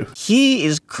he up to? He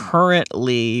is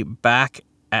currently back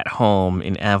at home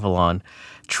in Avalon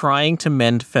trying to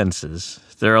mend fences.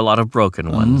 There are a lot of broken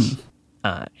ones.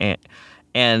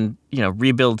 And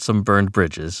rebuild some burned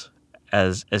bridges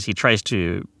as he tries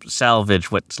to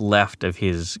salvage what's left of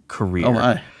his career. Oh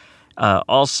my.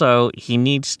 Also, he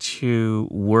needs to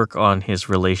work on his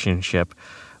relationship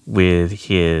with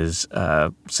his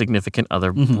significant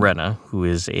other, Brenna, who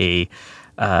is a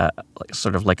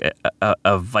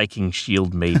Viking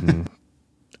shield maiden,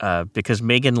 because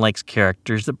Megan likes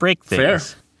characters that break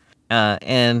things. Fair.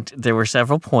 And there were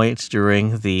several points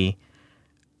during the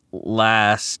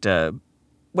last,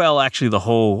 actually the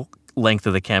whole length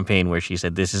of the campaign where she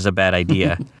said, this is a bad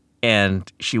idea.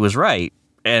 And she was right.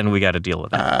 And we got to deal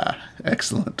with it.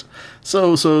 Excellent.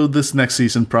 So this next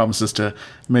season promises to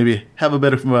maybe have a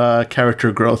bit of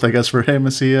character growth, I guess, for him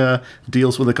as he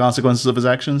deals with the consequences of his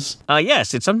actions.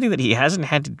 Yes, it's something that he hasn't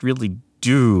had to really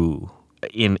do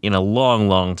in a long,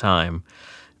 long time,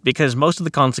 because most of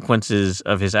the consequences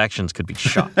of his actions could be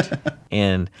shot.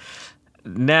 And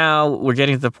now we're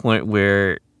getting to the point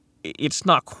where it's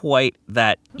not quite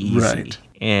that easy. Right.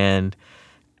 And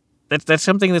that's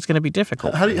something that's going to be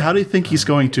difficult. How do you think he's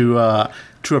going to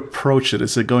approach it?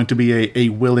 Is it going to be a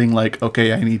willing,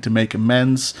 okay, I need to make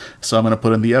amends, so I'm going to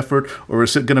put in the effort? Or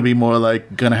is it going to be more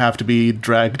going to have to be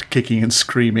dragged kicking and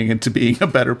screaming into being a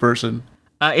better person?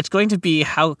 It's going to be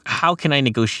how can I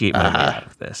negotiate my way out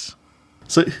of this?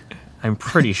 So I'm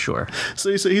pretty sure.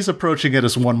 So he's approaching it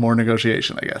as one more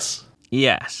negotiation, I guess.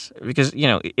 Yes, because,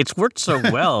 it's worked so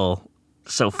well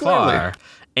so far,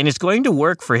 and it's going to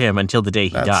work for him until the day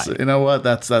he dies. You know what?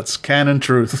 That's canon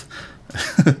truth.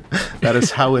 That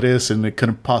is how it is, and it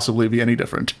couldn't possibly be any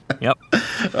different. Yep.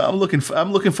 I'm looking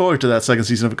forward to that second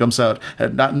season if it comes out.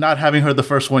 Not having heard the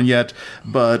first one yet,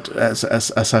 but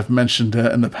as I've mentioned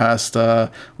in the past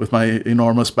with my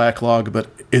enormous backlog, but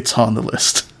it's on the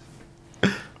list.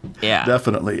 Yeah,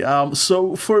 definitely.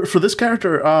 So for this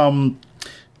character,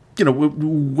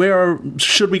 where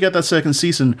should we get that second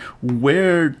season?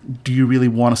 Where do you really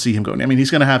want to see him going? I mean,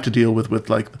 he's going to have to deal with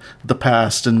the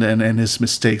past and his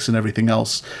mistakes and everything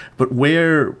else. But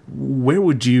where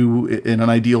would you, in an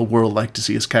ideal world, like to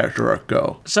see his character arc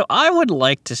go? So I would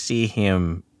like to see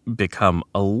him become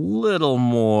a little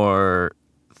more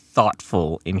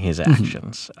thoughtful in his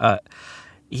actions.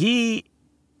 He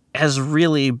has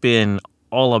really been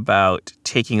all about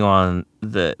taking on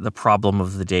the problem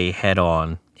of the day head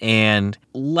on and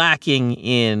lacking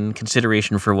in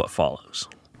consideration for what follows.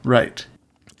 Right.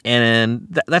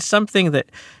 And that's something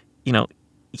that,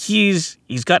 he's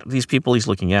got these people he's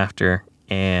looking after,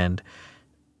 and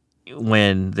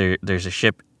when there's a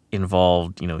ship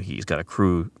involved, he's got a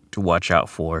crew to watch out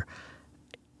for.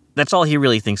 That's all he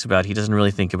really thinks about. He doesn't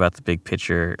really think about the big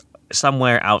picture.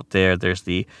 Somewhere out there's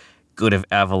the good of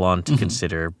Avalon to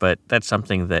consider, but that's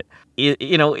something that,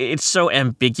 it's so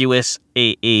ambiguous,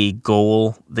 a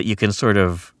goal that you can sort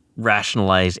of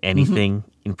rationalize anything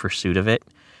in pursuit of it.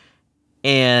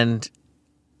 And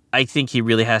I think he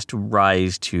really has to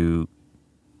rise to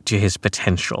his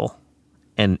potential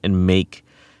and make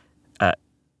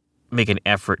an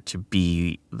effort to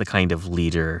be the kind of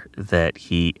leader that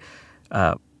he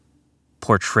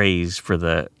portrays for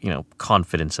the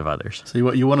confidence of others.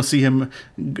 So you want to see him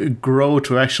grow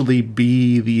to actually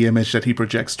be the image that he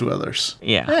projects to others.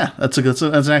 Yeah, that's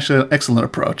actually an excellent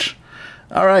approach.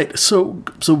 All right, so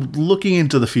looking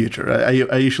into the future,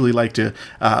 I usually like to,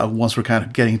 once we're kind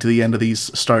of getting to the end of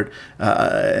these, start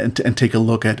and take a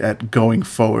look at going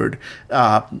forward.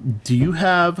 Do you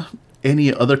have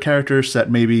any other characters that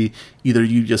maybe either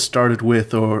you just started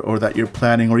with or that you're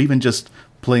planning, or even just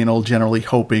plain old generally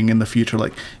hoping in the future,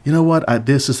 like, you know what,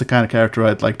 this is the kind of character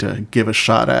I'd like to give a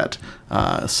shot at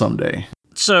someday?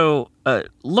 So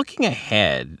looking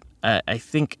ahead, I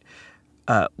think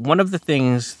one of the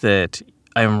things that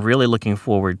I'm really looking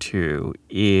forward to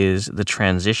is the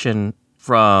transition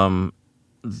from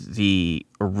the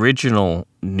original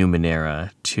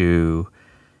Numenera to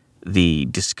the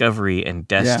Discovery and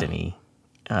Destiny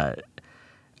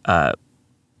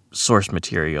source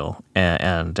material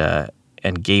and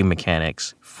game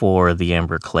mechanics for the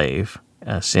Emberclave,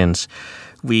 since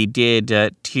we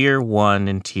did Tier 1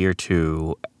 and Tier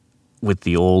 2 with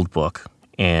the old book,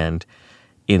 and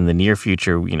in the near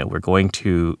future, we're going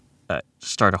to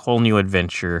start a whole new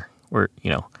adventure, or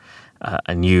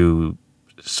a new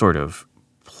sort of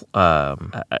why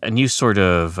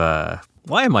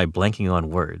am I blanking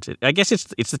on words? I guess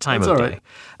it's the time of day.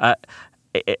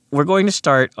 We're going to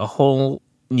start a whole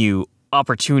new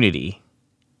opportunity,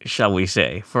 shall we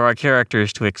say, for our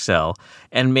characters to excel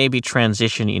and maybe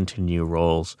transition into new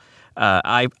roles.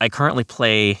 I currently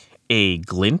play a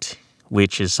Glint,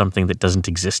 which is something that doesn't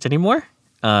exist anymore.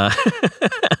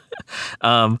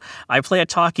 I play a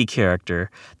talkie character.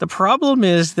 The problem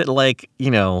is that,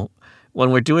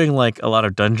 when we're doing a lot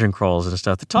of dungeon crawls and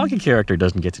stuff, the talkie character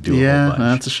doesn't get to do a whole bunch.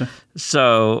 That's a shame.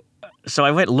 So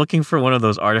I went looking for one of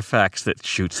those artifacts that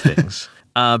shoots things,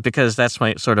 because that's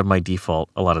my default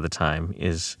a lot of the time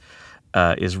is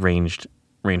ranged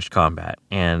combat.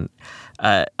 And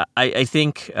I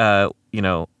think my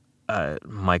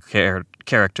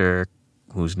character,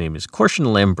 whose name is Corshun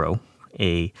Lambro,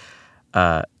 a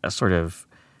sort of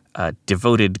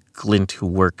devoted Glint who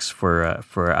works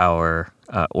for our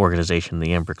organization,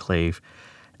 the Emberclave,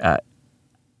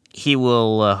 he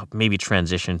will maybe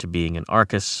transition to being an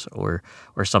Arcus or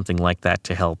something like that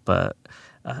to help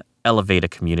elevate a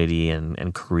community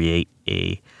and create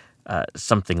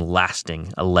something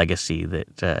lasting, a legacy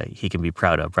that he can be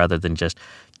proud of, rather than just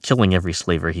killing every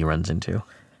slaver he runs into,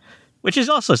 which is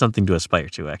also something to aspire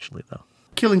to, actually, though.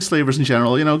 Killing slavers in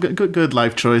general, good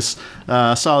life choice,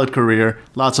 solid career,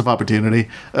 lots of opportunity,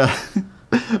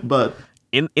 but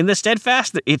in the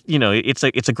Steadfast,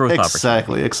 it's a growth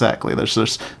opportunity. Exactly.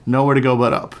 There's nowhere to go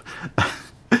but up.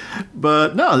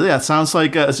 But no, yeah, it sounds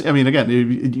like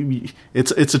again,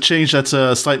 it's a change that's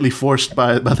slightly forced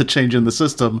by the change in the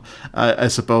system, I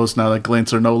suppose. Now that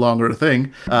Glints are no longer a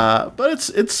thing,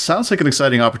 but it sounds like an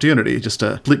exciting opportunity just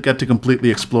to get to completely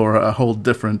explore a whole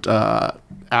different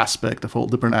aspect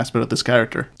of this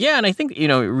character. Yeah, and I think it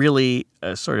really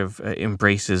sort of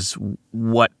embraces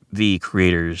what the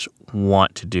creators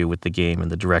want to do with the game and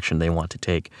the direction they want to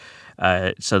take,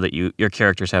 so that your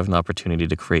characters have an opportunity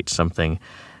to create something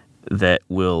that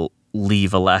will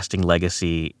leave a lasting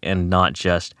legacy and not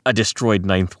just a destroyed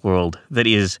Ninth World that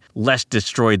is less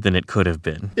destroyed than it could have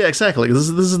been. Yeah, exactly. This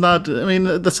is not,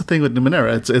 that's the thing with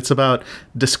Numenera. It's about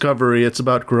discovery, it's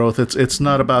about growth. It's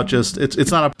not about just,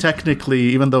 it's not technically,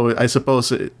 even though I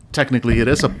suppose technically it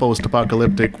is a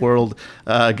post-apocalyptic world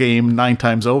game 9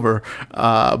 times over,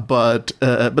 but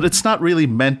it's not really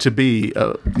meant to be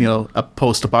a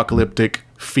post-apocalyptic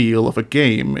feel of a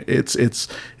game.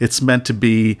 It's meant to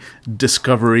be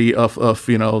discovery of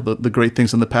the great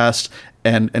things in the past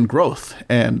and growth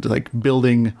and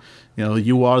building.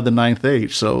 You are the Ninth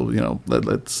Age, so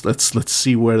let's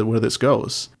see where this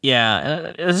goes.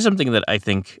 Yeah, this is something that I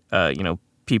think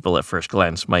people at first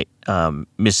glance might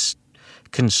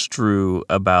misconstrue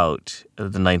about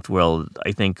the Ninth World.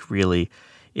 I think really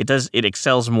it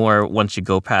excels more once you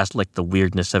go past the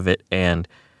weirdness of it and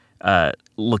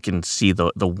look and see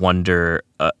the wonder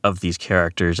of these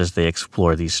characters as they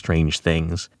explore these strange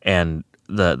things and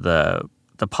the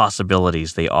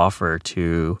possibilities they offer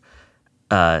to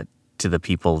the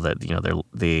people that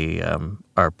they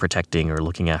are protecting or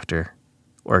looking after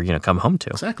or come home to.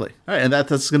 Exactly. All right, and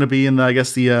that's going to be in I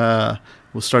guess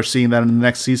we'll start seeing that in the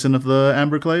next season of the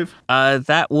Emberclave.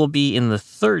 That will be in the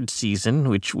 3rd season,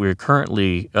 which we're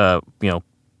currently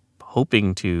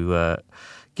hoping to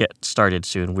get started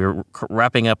soon. We're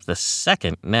wrapping up the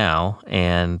 2nd now,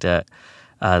 and the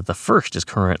 1st is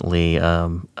currently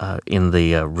in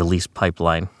the release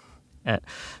pipeline.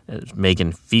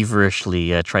 Megan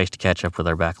feverishly tries to catch up with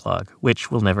our backlog, which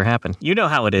will never happen. You know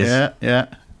how it is. Yeah.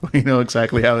 We know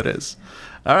exactly how it is.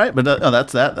 All right, but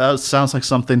that's that. That sounds like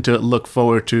something to look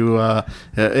forward to.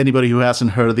 Anybody who hasn't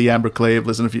heard of the Amberclave,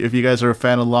 listen, if you guys are a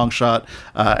fan of Longshot,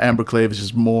 Amberclave is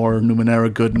just more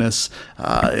Numenera goodness,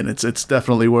 and it's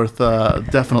definitely worth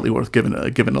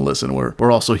giving a listen.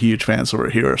 We're also huge fans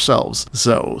over here ourselves,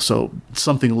 so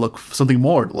something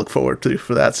more to look forward to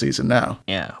for that season now.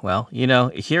 Yeah, well,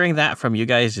 hearing that from you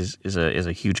guys is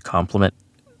a huge compliment.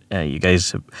 You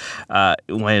guys,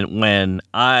 when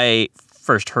I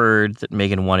first heard that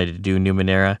Megan wanted to do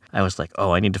Numenera, I was like,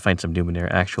 oh, I need to find some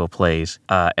Numenera actual plays.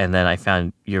 And then I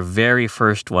found your very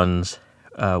first ones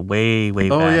way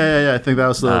back. Oh, yeah. I think that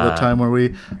was the time where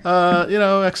we,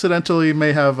 accidentally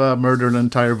may have murdered an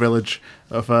entire village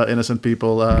of innocent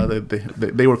people.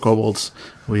 They were kobolds.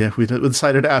 We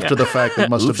decided after the fact that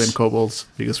must have been kobolds,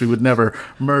 because we would never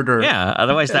murder. Yeah,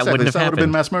 otherwise that wouldn't have happened. That would have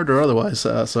been mass murder otherwise.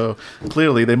 So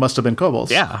clearly they must have been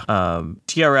kobolds. Yeah.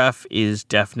 TRF is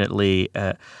definitely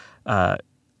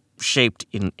shaped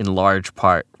in large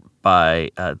part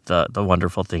by the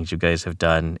wonderful things you guys have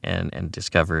done and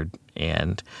discovered,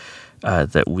 and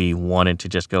that we wanted to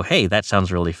just go, hey, that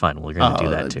sounds really fun. We're going to do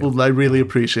that too. Well, I really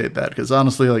appreciate that, because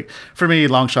honestly, like for me,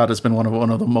 Longshot has been one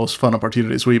of the most fun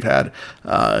opportunities we've had.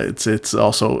 It's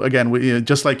also, again, we,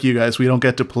 just like you guys, we don't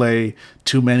get to play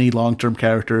too many long-term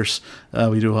characters.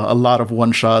 We do a lot of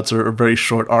one-shots or very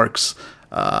short arcs.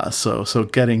 So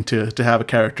getting to have a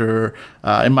character,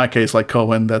 in my case, like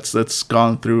Cohen, that's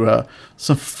gone through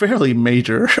some fairly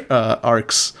major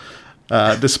arcs.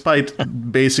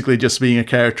 Despite basically just being a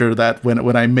character that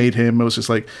when I made him, it was just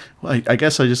like, well, I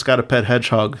guess I just got a pet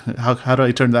hedgehog. How do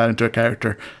I turn that into a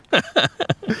character?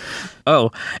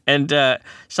 Oh, and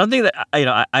something that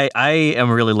I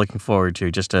am really looking forward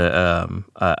to, just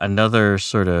another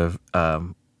sort of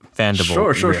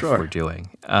Fandible riff we're doing.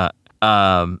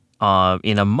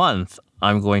 In a month,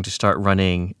 I'm going to start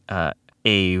running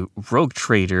a Rogue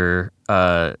Trader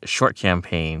short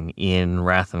campaign in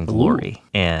Wrath and Glory. Ooh.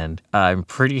 And I'm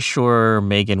pretty sure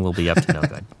Megan will be up to no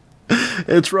good.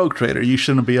 It's Rogue Trader. You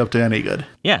shouldn't be up to any good.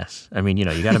 Yes. I mean, you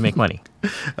got to make money.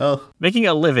 Making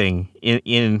a living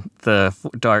in the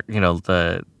dark,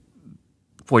 the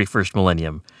 41st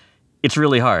millennium, it's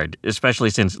really hard, especially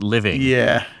since living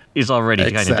is already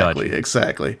kind of dodgy.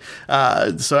 Exactly.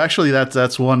 So actually,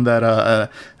 that's one that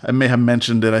I may have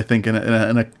mentioned it, I think, in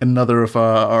another of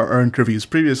our interviews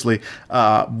previously.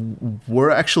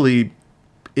 We're actually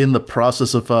in the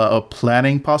process of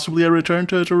planning possibly a return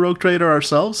to Rogue Trader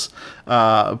ourselves.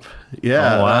 With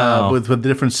a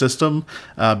different system,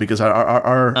 because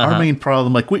our main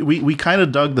problem, like we kind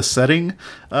of dug the setting,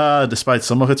 despite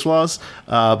some of its flaws,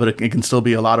 but it can still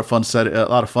be a lot of fun.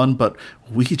 But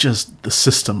the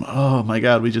system. Oh my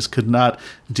God, we just could not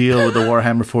deal with the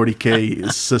Warhammer 40k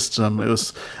system. It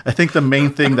was, I think, the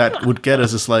main thing that would get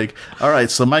us is like, all right,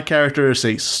 so my character is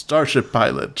a starship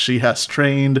pilot. She has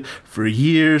trained for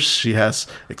years. She has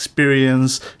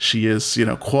experience. She is,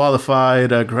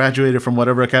 qualified, graduated from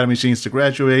whatever academy she needs to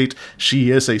graduate.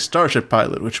 She is a starship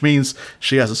pilot, which means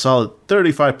she has a solid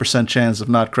 35% chance of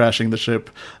not crashing the ship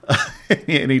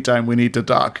anytime we need to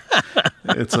dock.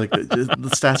 It's like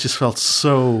the stats just felt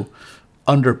so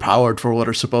underpowered for what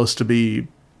are supposed to be,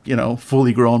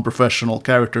 fully grown professional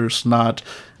characters, not,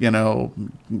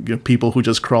 people who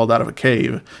just crawled out of a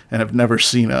cave and have never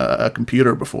seen a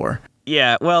computer before.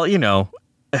 Yeah, well,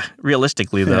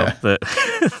 realistically, though, the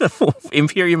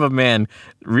Imperium of Man,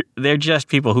 they're just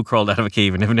people who crawled out of a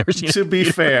cave and have never seen. To be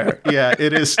fair, yeah,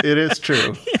 it is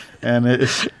true, and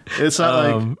it's not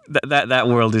like that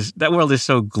world is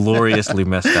so gloriously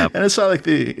messed up, and it's not like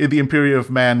the Imperium of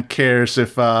Man cares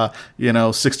if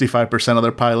 65% of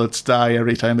their pilots die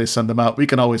every time they send them out. We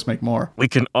can always make more. We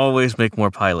can always make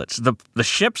more pilots. The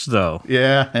ships, though,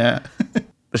 yeah,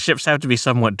 the ships have to be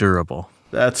somewhat durable.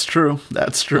 That's true.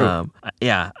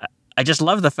 I just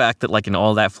love the fact that, like, in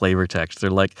all that flavor text, they're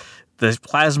like, the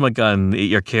plasma gun that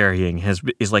you're carrying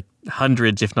is like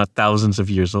hundreds, if not thousands of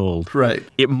years old. Right.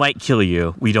 It might kill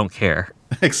you. We don't care.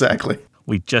 Exactly.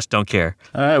 We just don't care.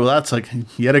 All right. Well, that's like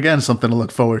yet again something to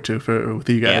look forward to with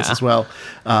you guys as well.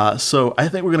 So I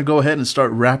think we're going to go ahead and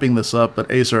start wrapping this up.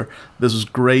 But Acer, this was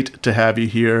great to have you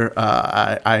here.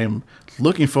 I am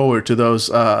looking forward to those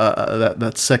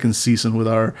that second season with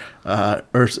our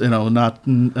Earth, not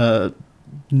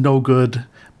no good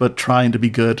but trying to be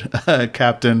good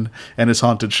captain and his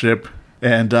haunted ship.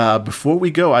 And before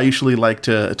we go, I usually like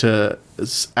to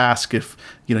ask if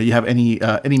you have any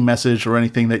message or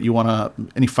anything that you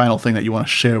any final thing that you want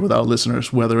to share with our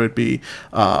listeners, whether it be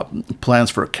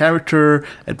plans for a character,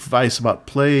 advice about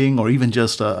playing, or even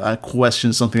just a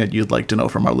question, something that you'd like to know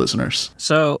from our listeners.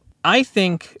 So I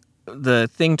think the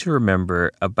thing to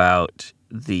remember about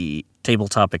the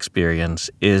tabletop experience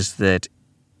is that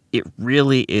it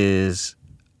really is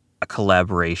a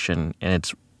collaboration, and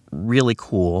it's really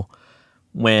cool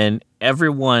when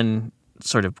everyone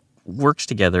sort of works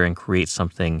together and creates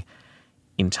something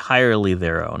entirely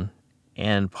their own.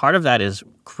 And part of that is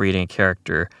creating a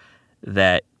character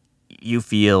that you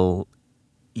feel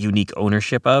unique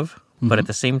ownership of, but at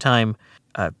the same time,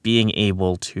 being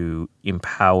able to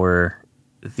empower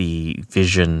the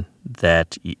vision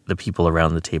that the people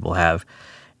around the table have.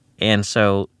 And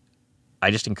so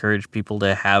I just encourage people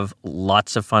to have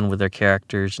lots of fun with their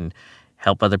characters and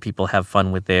help other people have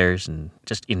fun with theirs, and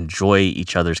just enjoy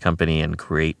each other's company and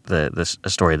create a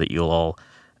story that you'll all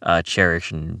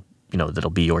cherish, and that'll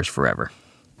be yours forever.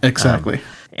 Exactly.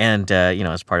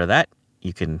 As part of that,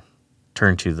 you can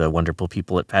turn to the wonderful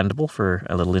people at Fandible for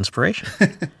a little inspiration.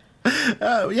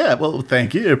 Yeah, well,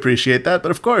 thank you. Appreciate that.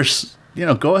 But of course,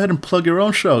 go ahead and plug your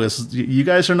own show. You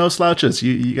guys are no slouches.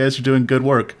 You guys are doing good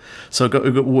work. So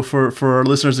go for our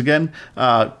listeners again,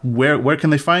 where can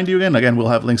they find you again? Again, we'll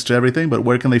have links to everything, but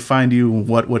where can they find you?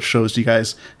 What shows do you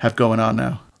guys have going on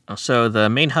now? So the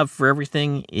main hub for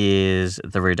everything is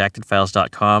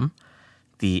theredactedfiles.com.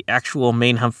 The actual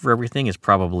main hub for everything is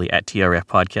probably at TRF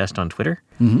Podcast on Twitter.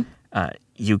 Mm-hmm.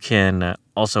 You can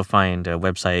also find a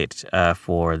website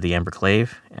for the Amberclave,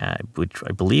 which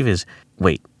I believe is...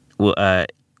 Wait. Well,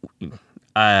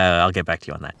 I'll get back to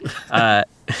you on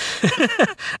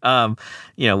that.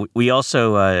 We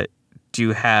also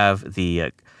do have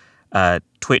the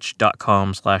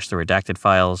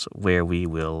twitch.com/theredactedfiles, where we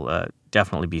will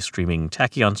definitely be streaming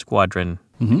Tachyon Squadron,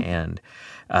 and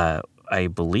I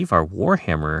believe our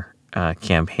Warhammer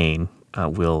campaign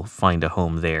will find a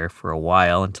home there for a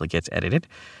while until it gets edited.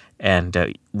 And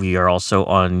we are also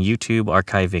on YouTube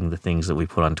archiving the things that we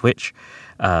put on Twitch.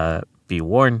 Be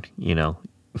warned,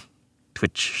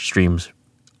 Twitch streams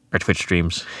are Twitch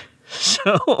streams.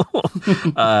 So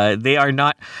they are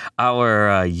not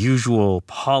our usual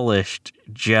polished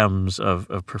gems of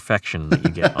perfection that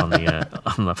you get on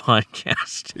the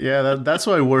podcast. Yeah, that's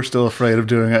why we're still afraid of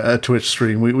doing a Twitch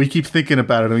stream. We keep thinking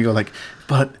about it, and we go like,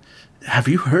 but have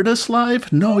you heard us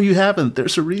live? No, you haven't.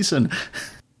 There's a reason.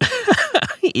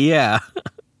 Yeah.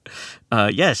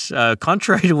 Yes,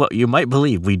 contrary to what you might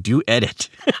believe, we do edit.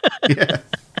 Yeah.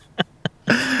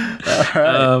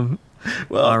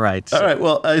 All right. All right.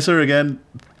 Well, Iser, again,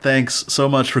 thanks so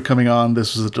much for coming on.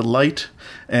 This was a delight.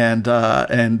 And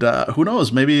who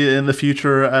knows? Maybe in the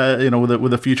future,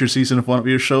 with a future season of one of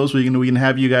your shows, we can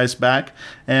have you guys back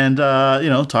and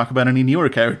talk about any newer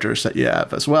characters that you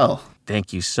have as well.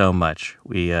 Thank you so much.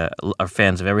 We are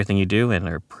fans of everything you do and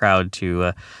are proud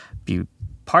to be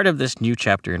part of this new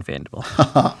chapter in Fandible.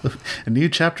 A new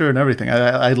chapter and everything.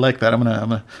 I like that. I'm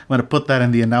gonna put that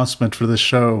in the announcement for the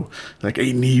show, like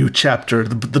a new chapter,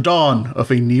 the dawn of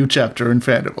a new chapter in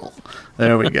Fandible.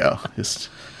 There we go. Just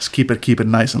keep it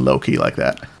nice and low key like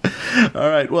that. All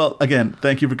right. Well, again,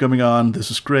 thank you for coming on. This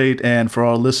was great. And for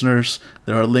our listeners,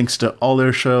 there are links to all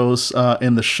their shows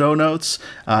in the show notes.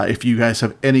 If you guys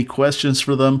have any questions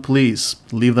for them, please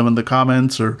leave them in the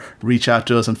comments or reach out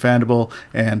to us on Fandible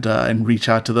and reach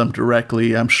out to them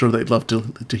directly. I'm sure they'd love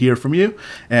to hear from you.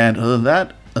 And other than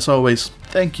that, as always,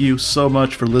 thank you so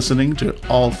much for listening to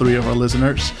all three of our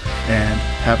listeners, and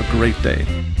have a great day.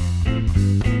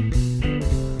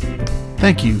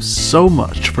 Thank you so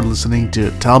much for listening to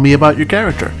Tell Me About Your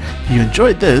Character. If you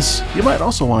enjoyed this, you might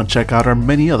also want to check out our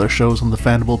many other shows on the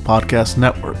Fandible Podcast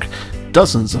Network.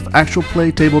 Dozens of actual play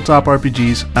tabletop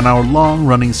RPGs and our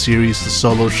long-running series, The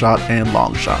Solo Shot and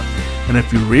Long Shot. And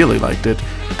if you really liked it,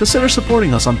 consider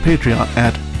supporting us on Patreon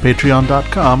at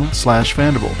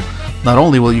patreon.com/Fandible. Not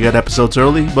only will you get episodes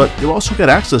early, but you'll also get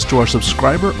access to our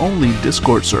subscriber-only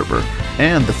Discord server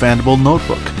and the Fandible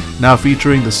Notebook, now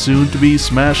featuring the soon-to-be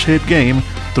smash hit game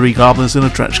 3 Goblins in a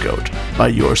Trenchcoat by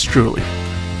yours truly.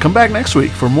 Come back next week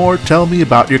for more Tell Me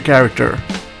About Your Character.